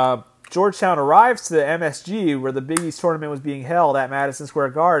week, Georgetown arrives to the MSG where the Big East tournament was being held at Madison Square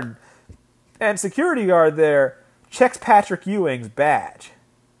Garden, and security guard there checks Patrick Ewing's badge.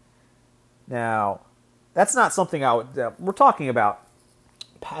 Now, that's not something we're talking about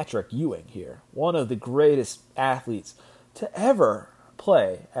Patrick Ewing here, one of the greatest athletes to ever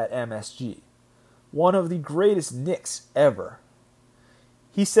play at MSG, one of the greatest Knicks ever.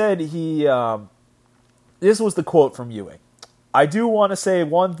 He said this was the quote from Ewing. "I do want to say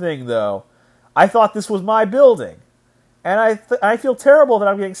one thing, though. I thought this was my building. And I feel terrible that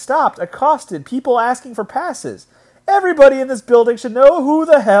I'm getting stopped, accosted, people asking for passes. Everybody in this building should know who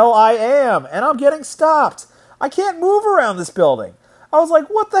the hell I am, and I'm getting stopped. I can't move around this building." I was like,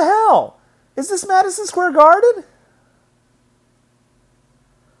 what the hell? Is this Madison Square Garden?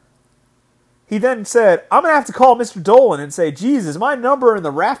 He then said, "I'm going to have to call Mr. Dolan and say, geez, is my number in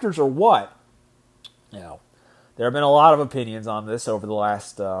the rafters or what?" Now, there have been a lot of opinions on this over the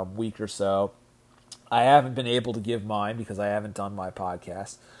last week or so. I haven't been able to give mine because I haven't done my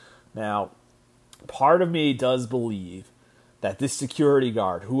podcast. Now, part of me does believe that this security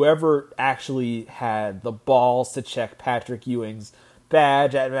guard, whoever actually had the balls to check Patrick Ewing's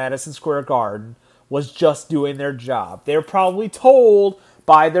badge at Madison Square Garden, was just doing their job. They're probably told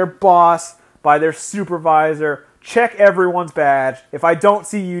by their boss, by their supervisor, check everyone's badge. If I don't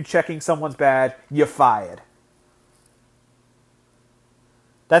see you checking someone's badge, you're fired.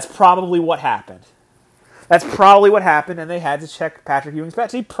 That's probably what happened. That's probably what happened, and they had to check Patrick Ewing's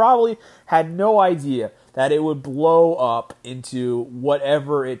badge. He probably had no idea that it would blow up into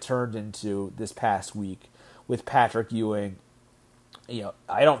whatever it turned into this past week with Patrick Ewing. You know,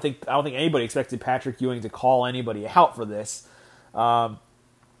 I don't think anybody expected Patrick Ewing to call anybody out for this.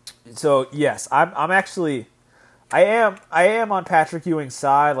 So yes, I am on Patrick Ewing's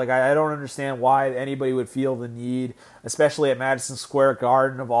side. Like, I don't understand why anybody would feel the need, especially at Madison Square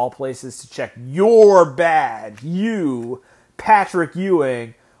Garden of all places, to check your badge. You, Patrick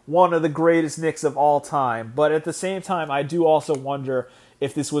Ewing, one of the greatest Knicks of all time. But at the same time, I do also wonder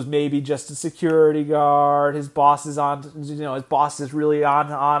if this was maybe just a security guard. His boss is really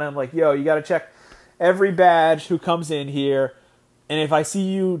on him. Like, yo, you got to check every badge who comes in here. And if I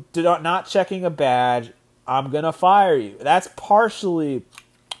see you not checking a badge, I'm going to fire you. That's partially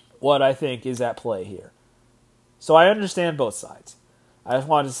what I think is at play here. So I understand both sides. I just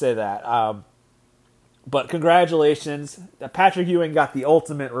wanted to say that. But congratulations. Patrick Ewing got the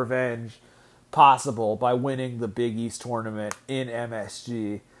ultimate revenge possible by winning the Big East tournament in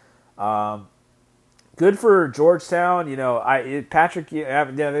MSG. Good for Georgetown. You know,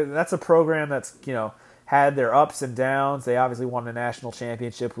 that's a program that's, you know, had their ups and downs. They obviously won a national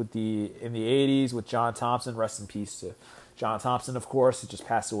championship in the 80s with John Thompson. Rest in peace to John Thompson, of course. He just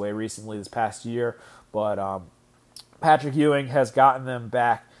passed away recently this past year. But Patrick Ewing has gotten them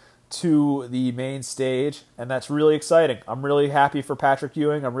back to the main stage, and that's really exciting. I'm really happy for Patrick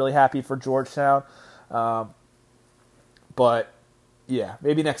Ewing. I'm really happy for Georgetown. But yeah,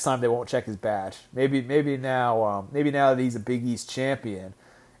 maybe next time they won't check his badge. Maybe now that he's a Big East champion,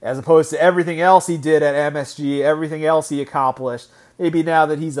 as opposed to everything else he did at MSG, everything else he accomplished, maybe now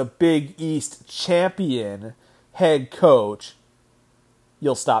that he's a Big East champion head coach,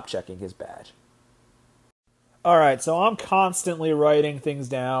 you'll stop checking his badge. All right, so I'm constantly writing things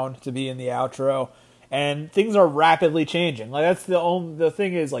down to be in the outro, and things are rapidly changing. Like, that's the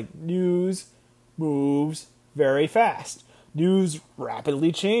thing is, like, news moves very fast. News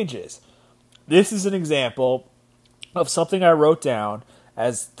rapidly changes. This is an example of something I wrote down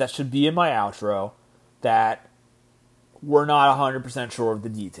as that should be in my outro that we're not 100% sure of the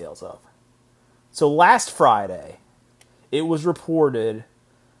details of. So last Friday, it was reported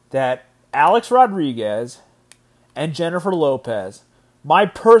that Alex Rodriguez and Jennifer Lopez,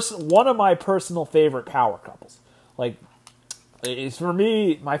 one of my personal favorite power couples. Like, for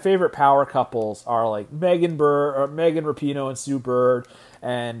me, my favorite power couples are like Megan Rapinoe and Sue Bird,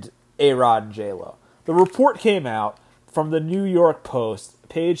 and A-Rod and J-Lo. The report came out from the New York Post,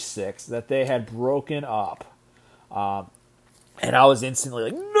 page 6, that they had broken up. And I was instantly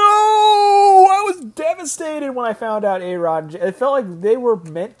like, no! I was devastated when I found out A-Rod and it felt like they were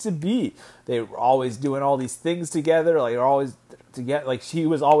meant to be. They were always doing all these things together. Like, they're always together. Like, she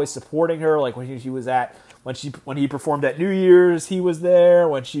was always supporting her. Like, when he performed at New Year's, he was there.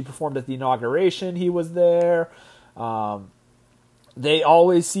 When she performed at the inauguration, he was there. They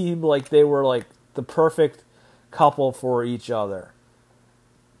always seemed like they were like the perfect couple for each other.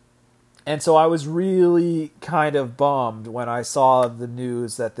 And so I was really kind of bummed when I saw the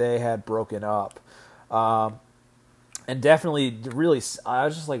news that they had broken up. And definitely, really, I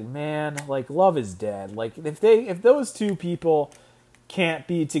was just like, man, like, love is dead. Like, if those two people can't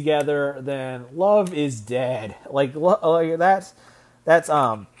be together, then love is dead. Like that's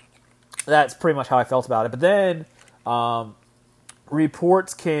pretty much how I felt about it. But then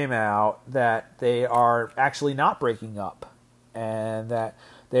reports came out that they are actually not breaking up, and that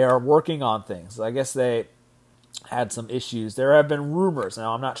they are working on things. I guess they had some issues. There have been rumors.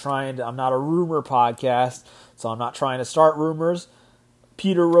 Now, I'm not a rumor podcast, so I'm not trying to start rumors.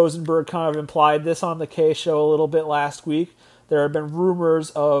 Peter Rosenberg kind of implied this on the K Show a little bit last week. There have been rumors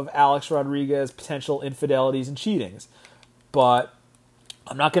of Alex Rodriguez's potential infidelities and cheatings. But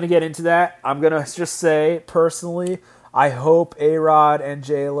I'm not going to get into that. I'm going to just say, personally, I hope A-Rod and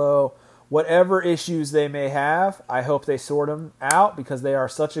J-Lo, whatever issues they may have, I hope they sort them out, because they are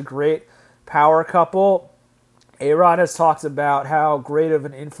such a great power couple. A-Rod has talked about how great of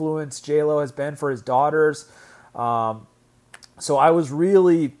an influence J-Lo has been for his daughters. So I was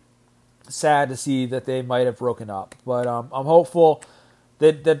really sad to see that they might have broken up. But I'm hopeful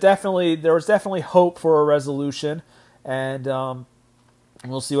that there was definitely hope for a resolution. And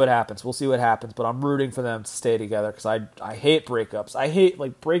we'll see what happens. But I'm rooting for them to stay together, because I hate breakups.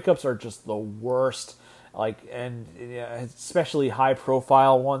 Breakups are just the worst. And especially high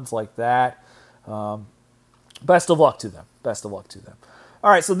profile ones like that. Best of luck to them.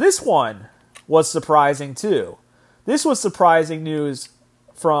 All right, so this one was surprising too. This was surprising news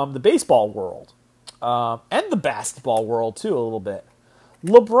from the baseball world and the basketball world too, a little bit.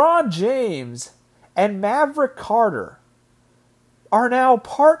 LeBron James and Maverick Carter are now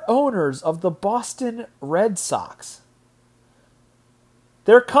part owners of the Boston Red Sox.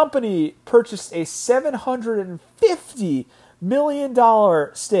 Their company purchased a $750 million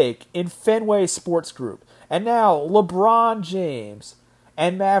stake in Fenway Sports Group. And now LeBron James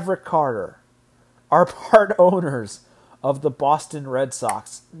and Maverick Carter are part owners of the Boston Red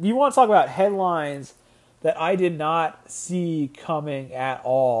Sox. You want to talk about headlines that I did not see coming at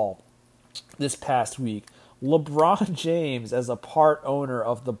all this past week. LeBron James as a part owner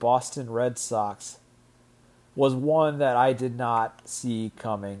of the Boston Red Sox was one that I did not see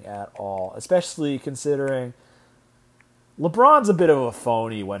coming at all, especially considering LeBron's a bit of a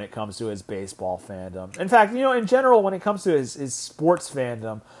phony when it comes to his baseball fandom. In fact, in general, when it comes to his sports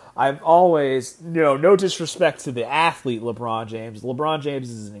fandom, I've always, no disrespect to the athlete LeBron James. LeBron James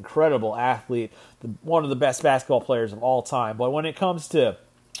is an incredible athlete, one of the best basketball players of all time. But when it comes to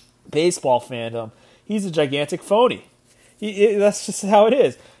baseball fandom, he's a gigantic phony. That's just how it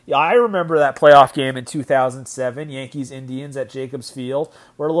is. I remember that playoff game in 2007, Yankees-Indians at Jacobs Field,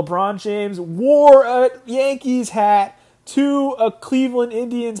 where LeBron James wore a Yankees hat to a Cleveland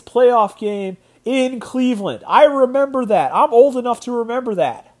Indians playoff game in Cleveland. I remember that. I'm old enough to remember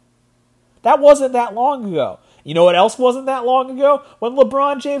that. That wasn't that long ago. You know what else wasn't that long ago? When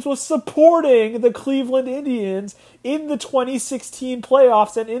LeBron James was supporting the Cleveland Indians in the 2016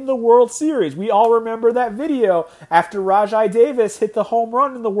 playoffs and in the World Series. We all remember that video after Rajai Davis hit the home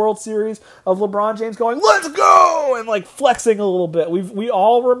run in the World Series of LeBron James going, "Let's go!" and flexing a little bit. We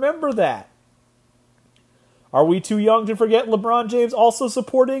all remember that. Are we too young to forget LeBron James also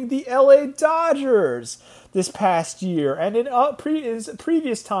supporting the LA Dodgers this past year? And in his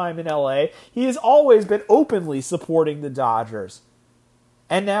previous time in LA, he has always been openly supporting the Dodgers.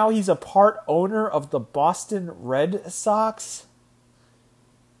 And now he's a part owner of the Boston Red Sox?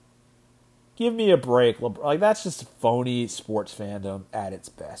 Give me a break. That's just phony sports fandom at its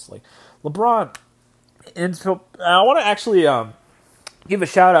best. LeBron, and so I want to actually give a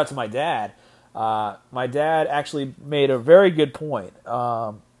shout out to my dad. My dad actually made a very good point.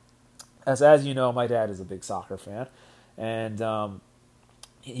 As you know, my dad is a big soccer fan, and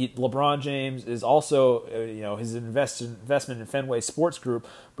LeBron James is also, his investment in Fenway Sports Group,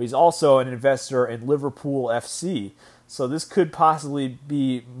 but he's also an investor in Liverpool FC. So this could possibly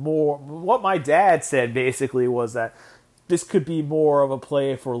be more. What my dad said basically was that this could be more of a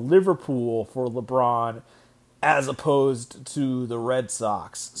play for Liverpool for LeBron, as opposed to the Red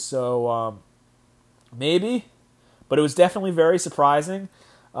Sox. So. Maybe, but it was definitely very surprising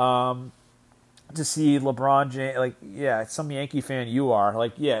to see LeBron James. Some Yankee fan you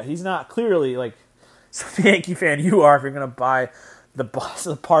are. He's not clearly some Yankee fan you are if you're going to buy the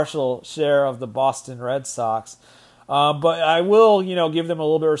partial share of the Boston Red Sox. But I will, give them a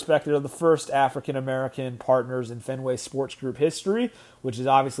little bit of respect. They're the first African-American partners in Fenway Sports Group history, which is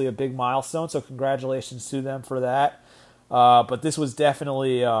obviously a big milestone, so congratulations to them for that. But this was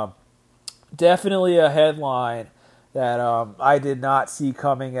definitely a headline that I did not see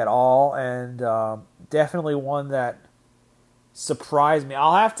coming at all, and definitely one that surprised me.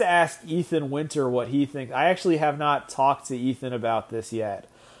 I'll have to ask Ethan Winter what he thinks. I actually have not talked to Ethan about this yet.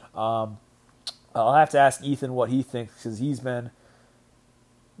 I'll have to ask Ethan what he thinks, because he's been,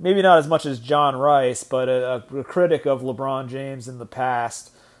 maybe not as much as John Rice, but a critic of LeBron James in the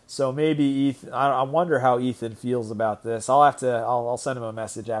past. So maybe Ethan, I wonder how Ethan feels about this. I'll send him a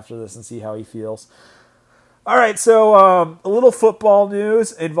message after this and see how he feels. All right, so a little football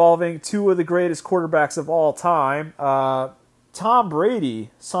news involving two of the greatest quarterbacks of all time. Tom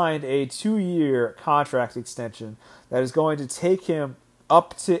Brady signed a 2-year contract extension that is going to take him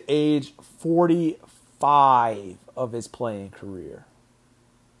up to age 45 of his playing career.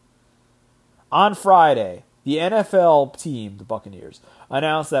 On Friday, the NFL team, the Buccaneers,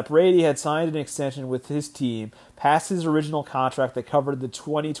 announced that Brady had signed an extension with his team past his original contract that covered the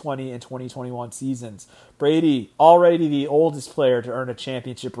 2020 and 2021 seasons. Brady, already the oldest player to earn a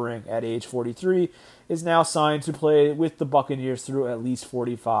championship ring at age 43, is now signed to play with the Buccaneers through at least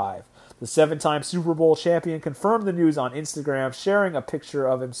 45. The 7-time Super Bowl champion confirmed the news on Instagram, sharing a picture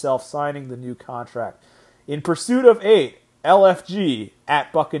of himself signing the new contract. In pursuit of 8, LFG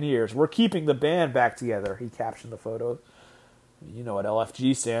at Buccaneers. We're keeping the band back together. He captioned the photo. You know what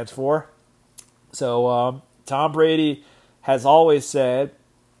LFG stands for. So Tom Brady has always said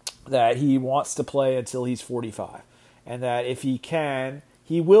that he wants to play until he's 45. And that if he can,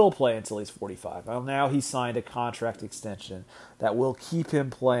 he will play until he's 45. Well, now he's signed a contract extension that will keep him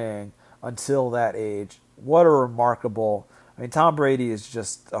playing until that age. What a remarkable... Tom Brady is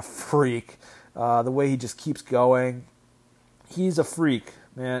just a freak. The way he just keeps going. He's a freak,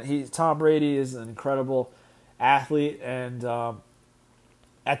 Man, Tom Brady is an incredible athlete, and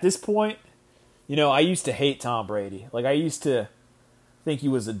at this point, I used to hate Tom Brady. Like, I used to think he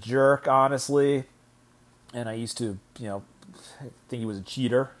was a jerk, honestly, and I used to, think he was a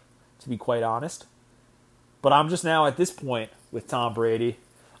cheater, to be quite honest. But I'm just now at this point with Tom Brady,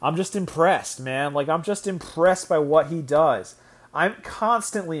 I'm just impressed, man. Like, I'm just impressed by what he does. I'm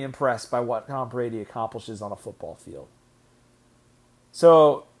constantly impressed by what Tom Brady accomplishes on a football field.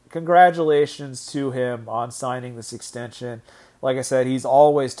 So, congratulations to him on signing this extension. Like I said, he's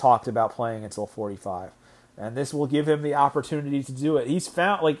always talked about playing until 45. And this will give him the opportunity to do it. He's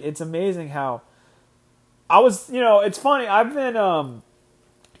found, it's amazing how it's funny. I've been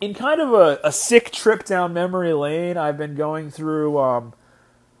in kind of a sick trip down memory lane. I've been going through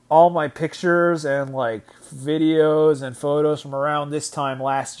all my pictures and videos and photos from around this time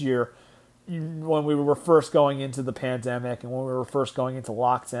last year when we were first going into the pandemic and when we were first going into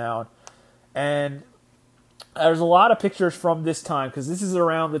lockdown. And there's a lot of pictures from this time because this is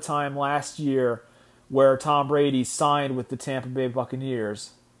around the time last year where Tom Brady signed with the Tampa Bay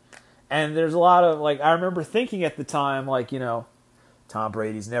Buccaneers. And there's a lot of, I remember thinking at the time, Tom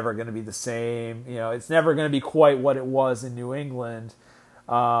Brady's never going to be the same. It's never going to be quite what it was in New England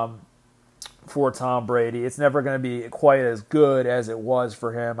for Tom Brady. It's never going to be quite as good as it was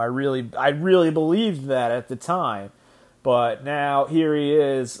for him. I really believed that at the time. But now here he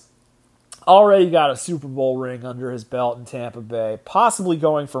is, already got a Super Bowl ring under his belt in Tampa Bay, possibly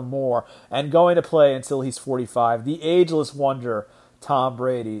going for more, and going to play until he's 45. The ageless wonder, Tom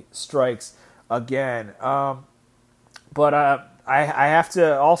Brady, strikes again. But I have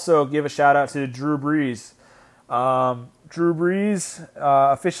to also give a shout-out to Drew Brees. Drew Brees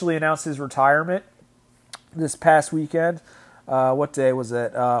officially announced his retirement this past weekend. What day was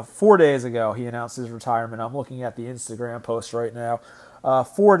it? 4 days ago he announced his retirement. I'm looking at the Instagram post right now.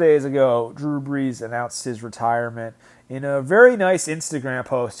 4 days ago, Drew Brees announced his retirement in a very nice Instagram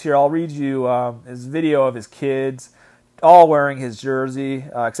post. Here, I'll read you his video of his kids all wearing his jersey,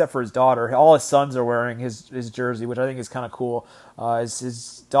 except for his daughter. All his sons are wearing his jersey, which I think is kind of cool.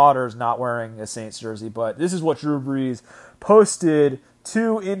 His daughter's not wearing a Saints jersey, but this is what Drew Brees posted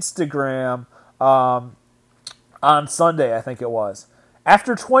to Instagram on Sunday, I think it was.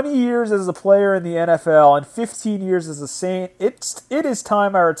 After 20 years as a player in the NFL and 15 years as a Saint, it is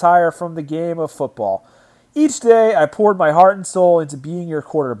time I retire from the game of football. Each day, I poured my heart and soul into being your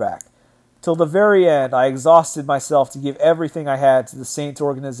quarterback. Till the very end, I exhausted myself to give everything I had to the Saints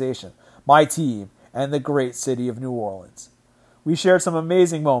organization, my team, and the great city of New Orleans. We shared some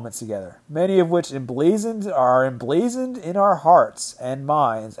amazing moments together, many of which are emblazoned in our hearts and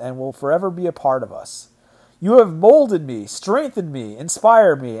minds and will forever be a part of us. You have molded me, strengthened me,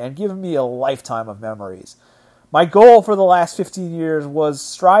 inspired me, and given me a lifetime of memories. My goal for the last 15 years was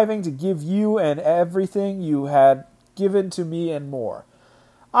striving to give you and everything you had given to me and more.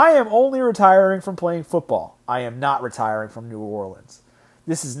 I am only retiring from playing football. I am not retiring from New Orleans.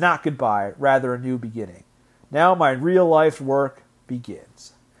 This is not goodbye, rather a new beginning. Now my real life work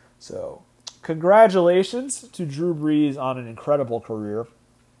begins. So, congratulations to Drew Brees on an incredible career.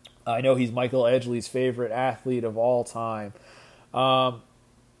 I know he's Michael Edgley's favorite athlete of all time. I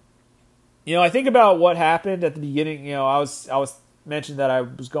think about what happened at the beginning. I was mentioned that I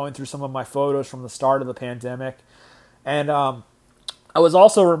was going through some of my photos from the start of the pandemic, and I was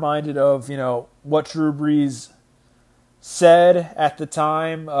also reminded of what Drew Brees said at the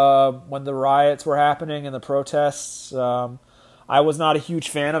time when the riots were happening and the protests. I was not a huge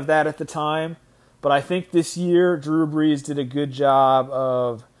fan of that at the time, but I think this year Drew Brees did a good job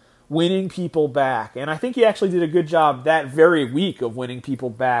of winning people back. And I think he actually did a good job that very week of winning people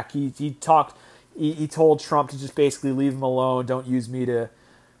back. He told Trump to just basically leave him alone, don't use me to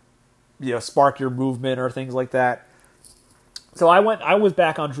spark your movement or things like that. So I was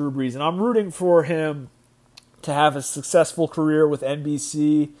back on Drew Brees, and I'm rooting for him to have a successful career with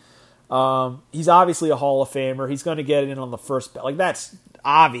NBC. He's obviously a Hall of Famer. He's going to get in on the first ballot. That's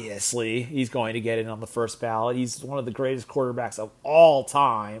obviously he's going to get in on the first ballot. He's one of the greatest quarterbacks of all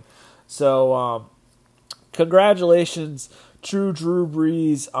time. So congratulations to Drew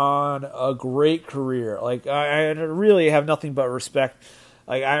Brees on a great career. I really have nothing but respect.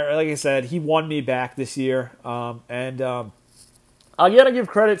 Like I said, he won me back this year, and I got to give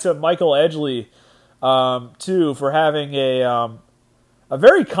credit to Michael Edgley too for having a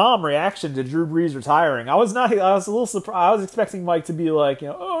very calm reaction to Drew Brees retiring. I was a little surprised. I was expecting Mike to be like,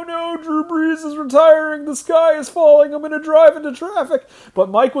 oh no, Drew Brees is retiring. The sky is falling. I'm going to drive into traffic. But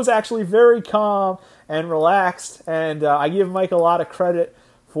Mike was actually very calm and relaxed, and I give Mike a lot of credit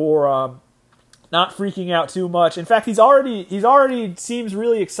for not freaking out too much. In fact, he's already seems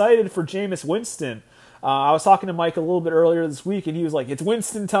really excited for Jameis Winston. I was talking to Mike a little bit earlier this week, and he was like, "It's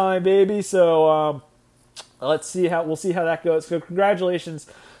Winston time, baby." So we'll see how that goes. So congratulations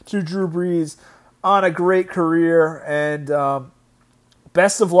to Drew Brees on a great career, and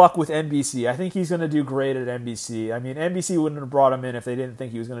best of luck with NBC. I think he's going to do great at NBC. I mean, NBC wouldn't have brought him in if they didn't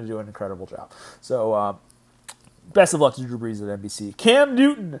think he was going to do an incredible job. So best of luck to Drew Brees at NBC. Cam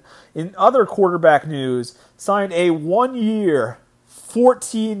Newton, in other quarterback news, signed a 1-year,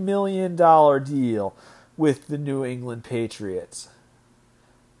 $14 million deal with the New England Patriots.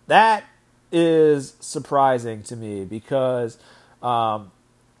 That is surprising to me because Cam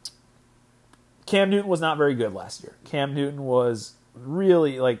Newton was not very good last year. Cam Newton was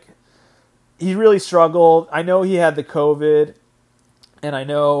really, he really struggled. I know he had the COVID, and I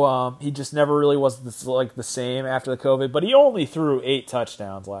know he just never really was the same after the COVID, but he only threw 8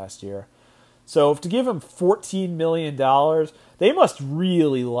 touchdowns last year. So to give him $14 million, they must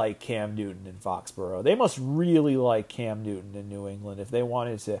really like Cam Newton in Foxborough. They must really like Cam Newton in New England if they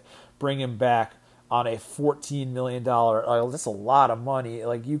wanted to bring him back on a $14 million. That's a lot of money.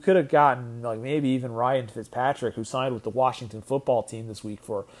 You could have gotten maybe even Ryan Fitzpatrick, who signed with the Washington football team this week,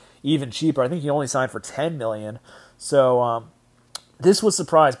 for even cheaper. I think he only signed for $10 million. So this was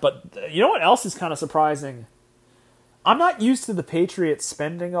surprised. But you know what else is kind of surprising? I'm not used to the Patriots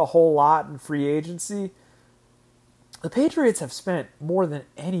spending a whole lot in free agency. The Patriots have spent more than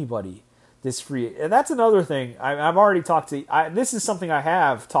anybody this free. And that's another thing. I've already talked to. This is something I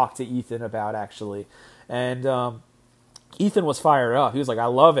have talked to Ethan about, actually. And Ethan was fired up. He was like, "I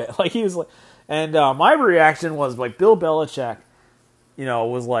love it." And my reaction was Bill Belichick,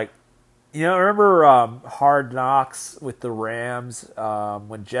 was like, remember Hard Knocks with the Rams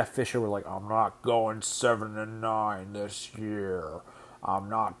when Jeff Fisher was like, "I'm not going 7-9 this year. I'm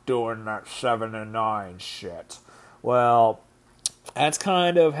not doing that 7-9 shit." Well, that's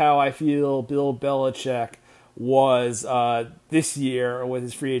kind of how I feel Bill Belichick was this year with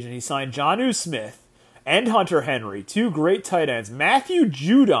his free agent. He signed Jonnu Smith and Hunter Henry, 2 great tight ends. Matthew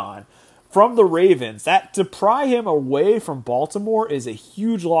Judon from the Ravens. That to pry him away from Baltimore is a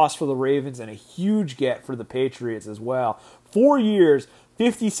huge loss for the Ravens and a huge get for the Patriots as well. 4 years,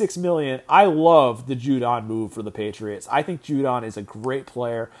 $56 million. I love the Judon move for the Patriots. I think Judon is a great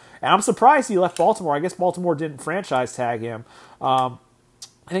player, and I'm surprised he left Baltimore. I guess Baltimore didn't franchise tag him. I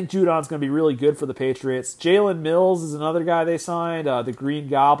think Judon's going to be really good for the Patriots. Jalen Mills is another guy they signed, the Green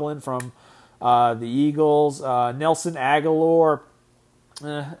Goblin from the Eagles. Nelson Aguilar.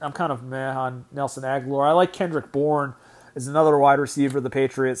 I'm kind of meh on Nelson Aguilar. I like Kendrick Bourne is another wide receiver the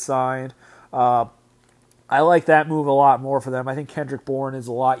Patriots signed. I like that move a lot more for them. I think Kendrick Bourne is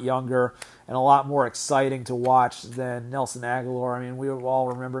a lot younger and a lot more exciting to watch than Nelson Aguilar. I mean, we all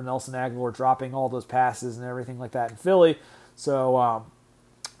remember Nelson Aguilar dropping all those passes and everything like that in Philly. So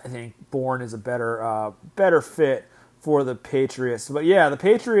I think Bourne is a better fit for the Patriots. But yeah, the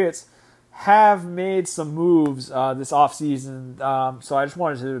Patriots have made some moves this offseason, so I just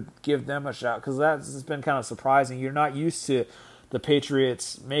wanted to give them a shout because that's been kind of surprising. You're not used to the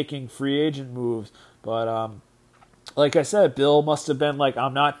Patriots making free agent moves, but like I said, Bill must have been like,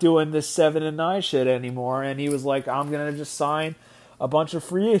 "I'm not doing this 7-9 shit anymore," and he was like, "I'm gonna just sign a bunch of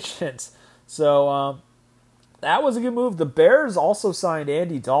free agents." So that was a good move. The Bears also signed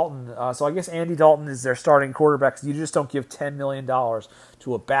Andy Dalton. So I guess Andy Dalton is their starting quarterback. You just don't give $10 million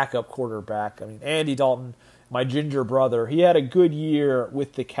to a backup quarterback. I mean, Andy Dalton, my ginger brother, he had a good year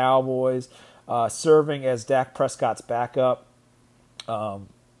with the Cowboys, serving as Dak Prescott's backup. I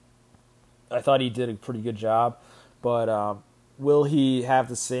thought he did a pretty good job. But will he have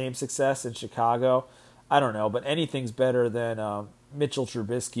the same success in Chicago? I don't know. But anything's better than Mitchell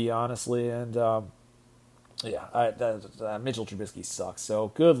Trubisky, honestly. And Mitchell Trubisky sucks.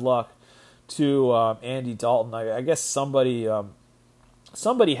 So good luck to Andy Dalton. I guess somebody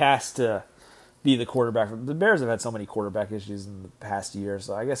has to be the quarterback. The Bears have had so many quarterback issues in the past year,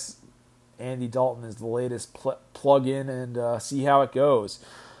 so I guess Andy Dalton is the latest plug in and see how it goes.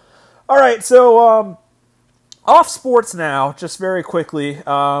 All right, so off sports now, just very quickly.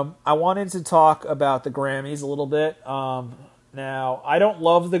 I wanted to talk about the Grammys a little bit. Now, I don't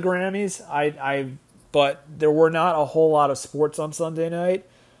love the Grammys. But there were not a whole lot of sports on Sunday night,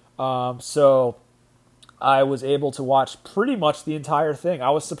 so I was able to watch pretty much the entire thing. I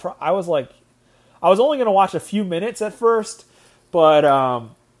was surprised. I was only going to watch a few minutes at first, but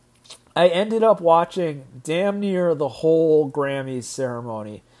I ended up watching damn near the whole Grammys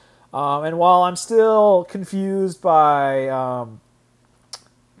ceremony. And while I'm still confused by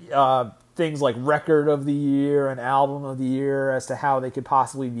things like Record of the Year and Album of the Year as to how they could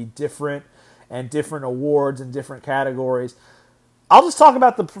possibly be different, and different awards and different categories. I'll just talk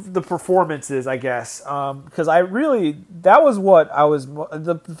about the performances, I guess, because the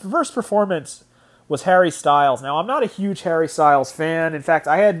first performance was Harry Styles. Now, I'm not a huge Harry Styles fan. In fact,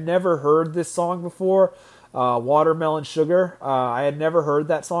 I had never heard this song before, Watermelon Sugar. I had never heard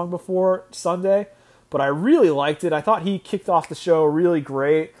that song before Sunday, but I really liked it. I thought he kicked off the show really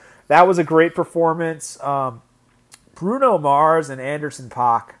great. That was a great performance. Bruno Mars and Anderson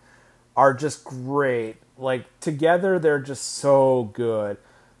 .Paak are just great. Like, together, they're just so good.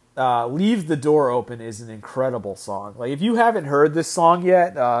 Leave the Door Open is an incredible song. Like, if you haven't heard this song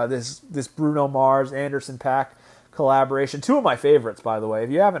yet, this Bruno Mars, Anderson .Paak collaboration, two of my favorites, by the way.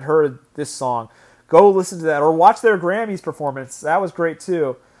 If you haven't heard this song, go listen to that. Or watch their Grammys performance. That was great,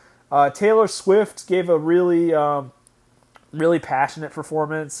 too. Taylor Swift gave a really, really passionate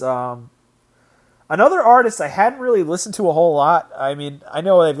performance. Another artist I hadn't really listened to a whole lot. I mean, I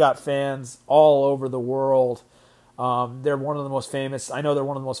know they've got fans all over the world. They're one of the most famous. I know they're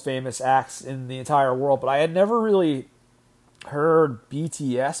one of the most famous acts in the entire world, but I had never really heard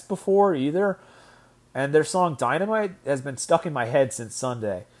BTS before either. And their song Dynamite has been stuck in my head since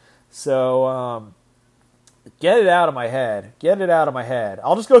Sunday. So get it out of my head. Get it out of my head.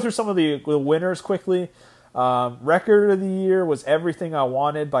 I'll just go through some of the winners quickly. Record of the year was Everything I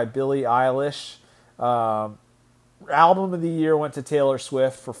Wanted by Billie Eilish. Album of the year went to Taylor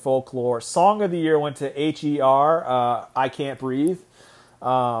Swift for Folklore. Song of the year went to H.E.R. I Can't Breathe.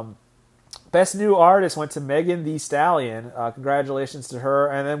 Best New Artist went to Megan Thee Stallion. Congratulations to her.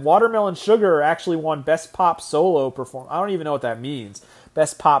 And then Watermelon Sugar actually won Best Pop Solo Performance. I don't even know what that means.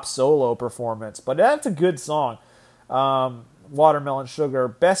 Best Pop Solo Performance. But that's a good song. Watermelon Sugar.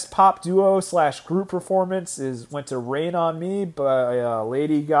 Best Pop Duo / Group Performance went to Rain on Me by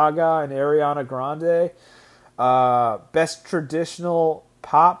Lady Gaga and Ariana Grande. Best Traditional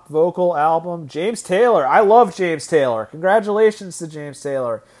Pop Vocal Album, James Taylor. I love James Taylor. Congratulations to James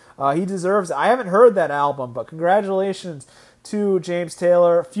Taylor. He deserves it. I haven't heard that album, but congratulations to James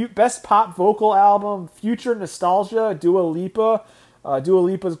Taylor. Best Pop Vocal Album, Future Nostalgia, Dua Lipa. Dua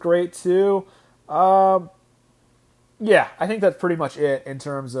Lipa's great too. Yeah, I think that's pretty much it in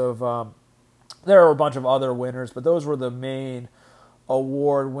terms of... there are a bunch of other winners, but those were the main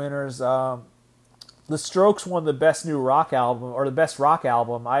award winners. The Strokes won the Best New Rock Album, or the Best Rock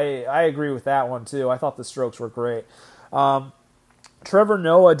Album. I agree with that one, too. I thought the Strokes were great. Trevor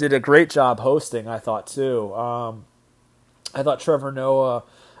Noah did a great job hosting, I thought, too. I thought Trevor Noah...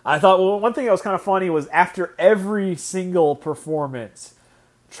 one thing that was kind of funny was after every single performance,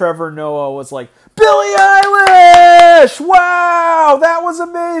 Trevor Noah was like, Billie Eilish! Wow, that was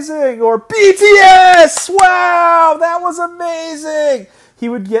amazing! Or BTS! Wow, that was amazing! He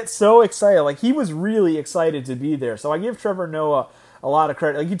would get so excited. Like, he was really excited to be there. So I give Trevor Noah a lot of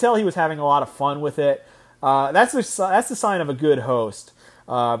credit. Like, you can tell he was having a lot of fun with it. That's the sign of a good host.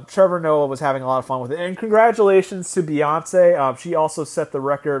 Trevor Noah was having a lot of fun with it. And congratulations to Beyonce. She also set the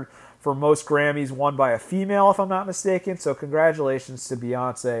record for most Grammys won by a female, if I'm not mistaken. So congratulations to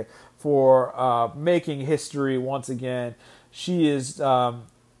Beyonce for making history once again. She is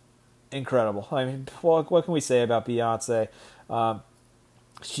incredible. I mean, what can we say about Beyonce?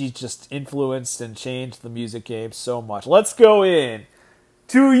 She just influenced and changed the music game so much. Let's go in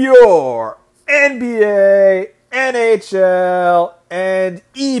to your NBA, NHL, and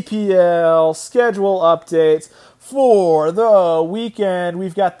EPL schedule updates for the weekend.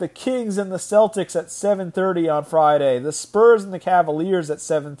 We've got the Kings and the Celtics at 7:30 on Friday. The Spurs and the Cavaliers at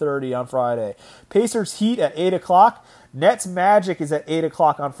 7:30 on Friday. Pacers Heat at 8 o'clock. Nets Magic is at 8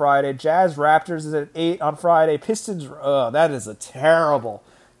 o'clock on Friday. Jazz Raptors is at 8 on Friday. Pistons, that is a terrible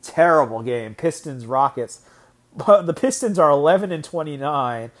game. Pistons Rockets. The Pistons are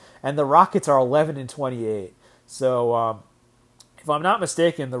 11-29, and the Rockets are 11-28. So, if I'm not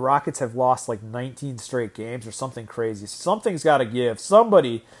mistaken, the Rockets have lost like 19 straight games or something crazy. Something's got to give.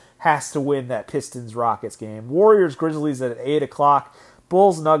 Somebody has to win that Pistons-Rockets game. Warriors-Grizzlies at 8 o'clock.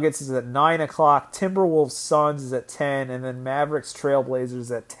 Bulls-Nuggets is at 9 o'clock. Timberwolves-Suns is at 10. And then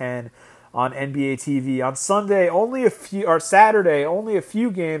Mavericks-Trailblazers at 10 on NBA TV. On Saturday, only a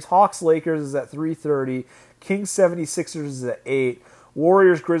few games. Hawks-Lakers is at 3:30. Kings-76ers is at 8.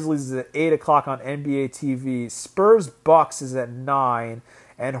 Warriors-Grizzlies is at 8 o'clock on NBA TV. Spurs-Bucks is at 9.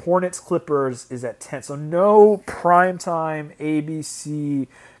 And Hornets-Clippers is at 10. So no primetime ABC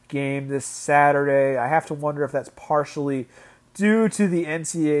game this Saturday. I have to wonder if that's partially due to the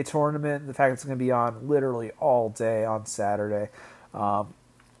NCAA tournament, the fact it's going to be on literally all day on Saturday.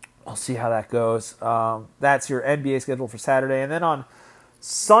 I'll see how that goes. That's your NBA schedule for Saturday. And then on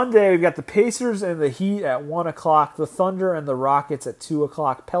Sunday, we've got the Pacers and the Heat at 1 o'clock, the Thunder and the Rockets at 2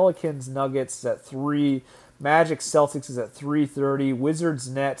 o'clock, Pelicans Nuggets at 3, Magic Celtics is at 3:30, Wizards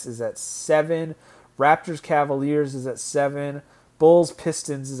Nets is at 7, Raptors Cavaliers is at 7, Bulls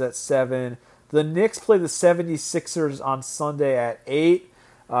Pistons is at 7. The Knicks play the 76ers on Sunday at 8.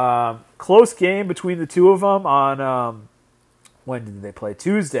 Close game between the two of them on, when did they play?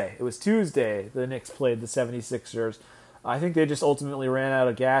 Tuesday. It was Tuesday the Knicks played the 76ers. I think they just ultimately ran out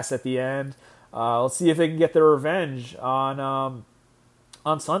of gas at the end. Let's see if they can get their revenge on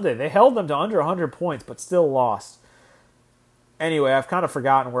Sunday. They held them to under 100 points, but still lost. Anyway, I've kind of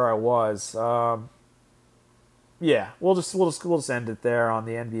forgotten where I was. Yeah, we'll just end it there on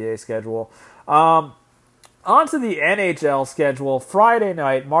the NBA schedule. On to the NHL schedule. Friday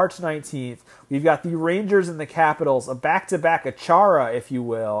night, March 19th, we've got the Rangers and the Capitals, a back-to-back, a chara, if you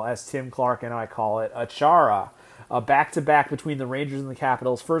will, as Tim Clark and I call it, a chara. A back-to-back between the Rangers and the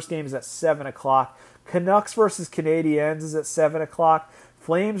Capitals. First game is at 7 o'clock. Canucks versus Canadiens is at 7 o'clock.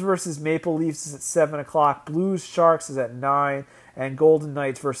 Flames versus Maple Leafs is at 7 o'clock. Blues Sharks is at 9. And Golden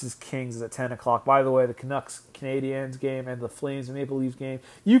Knights versus Kings is at 10 o'clock. By the way, the Canucks-Canadiens game and the Flames and Maple Leafs game,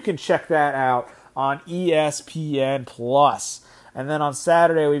 you can check that out on ESPN+. And then on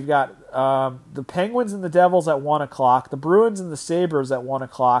Saturday, we've got the Penguins and the Devils at 1 o'clock, the Bruins and the Sabres at 1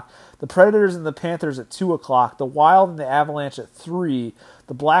 o'clock, the Predators and the Panthers at 2 o'clock, the Wild and the Avalanche at 3,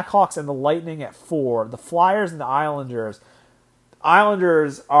 the Blackhawks and the Lightning at 4, the Flyers and the Islanders.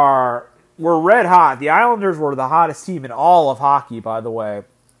 Islanders were red hot. The Islanders were the hottest team in all of hockey, by the way.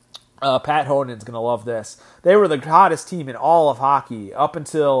 Pat Honen's going to love this. They were the hottest team in all of hockey up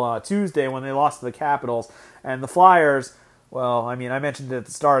until Tuesday when they lost to the Capitals. And the Flyers, well, I mean, I mentioned it at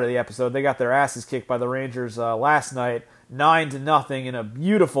the start of the episode. They got their asses kicked by the Rangers last night, 9-0 in a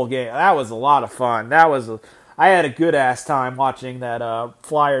beautiful game. That was a lot of fun. I had a good-ass time watching that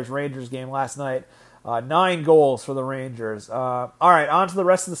Flyers-Rangers game last night. 9 goals for the Rangers. All right, on to the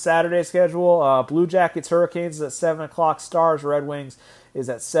rest of the Saturday schedule. Blue Jackets, Hurricanes is at 7 o'clock. Stars, Red Wings is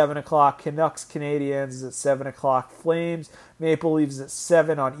at 7 o'clock. Canucks, Canadiens is at 7 o'clock. Flames, Maple Leafs is at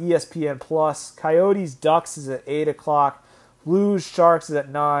 7 on ESPN+. Coyotes, Ducks is at 8 o'clock. Blues, Sharks is at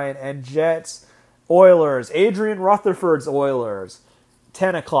 9. And Jets, Oilers, Adrian Rutherford's Oilers,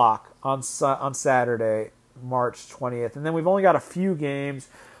 10 o'clock on Saturday, March 20th. And then we've only got a few games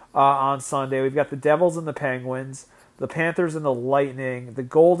on Sunday. We've got the Devils and the Penguins, the Panthers and the Lightning, the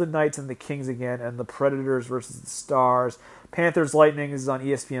Golden Knights and the Kings again, and the Predators versus the Stars. Panthers Lightning is on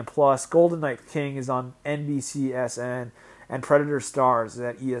ESPN+. Golden Knight King is on NBCSN, and Predator Stars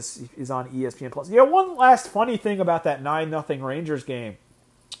is on ESPN+. You know, one last funny thing about that 9-0 Rangers game.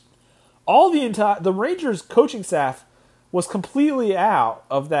 The Rangers coaching staff was completely out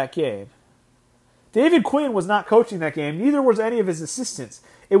of that game. David Quinn was not coaching that game. Neither was any of his assistants.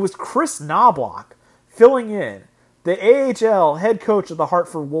 It was Chris Knobloch filling in, the AHL head coach of the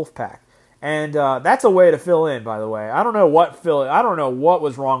Hartford Wolfpack. And that's a way to fill in, by the way. I don't know what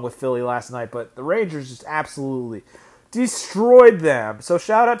was wrong with Philly last night, but the Rangers just absolutely destroyed them. So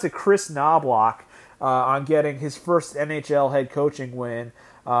shout out to Chris Knobloch on getting his first NHL head coaching win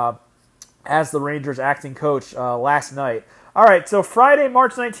as the Rangers acting coach last night. All right, so Friday,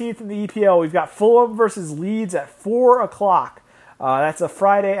 March 19th in the EPL, we've got Fulham versus Leeds at 4 o'clock. That's a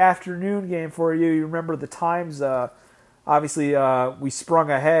Friday afternoon game for you. You remember the times, obviously we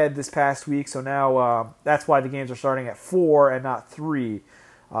sprung ahead this past week, so now that's why the games are starting at 4 and not 3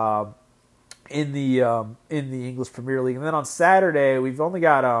 in the English Premier League. And then on Saturday, we've only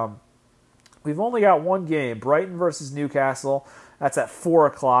got one game, Brighton versus Newcastle. That's at 4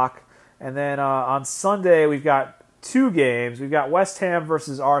 o'clock. And then on Sunday, we've got 2 games. We've got West Ham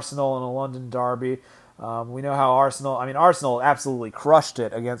versus Arsenal in a London derby. We know how Arsenal absolutely crushed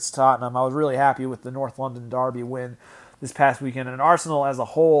it against Tottenham. I was really happy with the North London derby win this past weekend. And Arsenal as a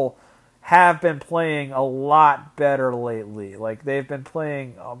whole have been playing a lot better lately. Like, they've been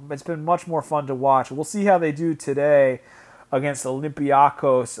playing, it's been much more fun to watch. We'll see how they do today against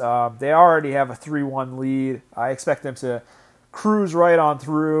Olympiacos. They already have a 3-1 lead. I expect them to cruise right on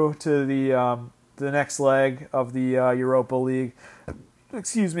through to the next leg of the Europa League.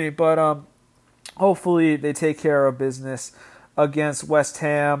 Excuse me, but hopefully they take care of business against West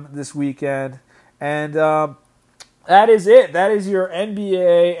Ham this weekend. And that is it. That is your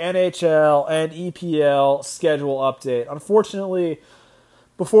NBA, NHL, and EPL schedule update. Unfortunately,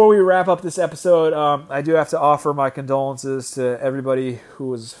 before we wrap up this episode, I do have to offer my condolences to everybody who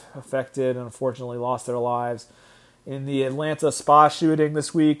was affected and unfortunately lost their lives in the Atlanta spa shooting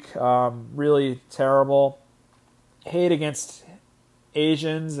this week. Really terrible. Hate against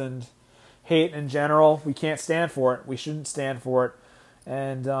Asians and hate in general. We can't stand for it. We shouldn't stand for it.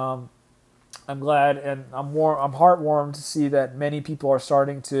 And I'm glad and I'm heartwarmed to see that many people are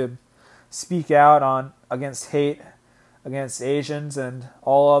starting to speak out against hate against Asians and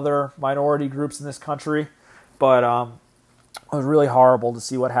all other minority groups in this country. But it was really horrible to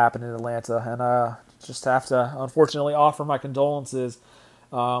see what happened in Atlanta, and just have to unfortunately offer my condolences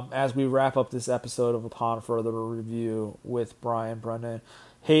as we wrap up this episode of Upon Further Review with Brian Brennan.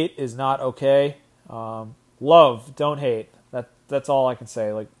 Hate is not okay. Love, don't hate. That's all I can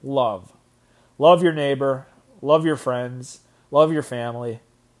say. Like, love. Love your neighbor. Love your friends. Love your family.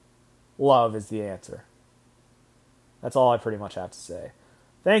 Love is the answer. That's all I pretty much have to say.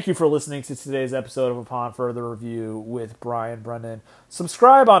 Thank you for listening to today's episode of Upon Further Review with Brian Brennan.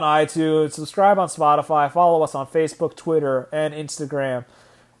 Subscribe on iTunes, subscribe on Spotify, follow us on Facebook, Twitter, and Instagram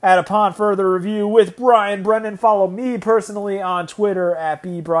at Upon Further Review with Brian Brennan. Follow me personally on Twitter at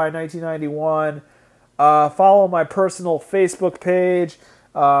bbrian1991. Follow my personal Facebook page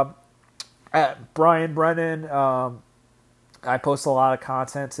at Brian Brennan. I post a lot of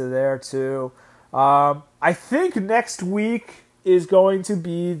content to there too. I think next week is going to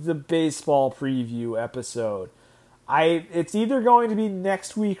be the baseball preview episode. It's either going to be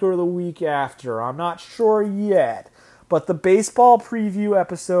next week or the week after. I'm not sure yet. But the baseball preview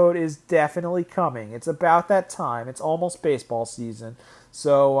episode is definitely coming. It's about that time. It's almost baseball season.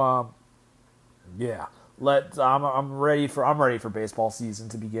 So, yeah. I'm ready for baseball season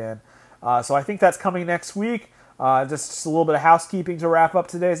to begin. So I think that's coming next week. Just a little bit of housekeeping to wrap up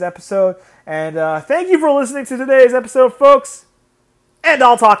today's episode. And thank you for listening to today's episode, folks. And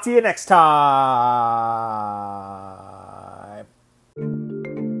I'll talk to you next time.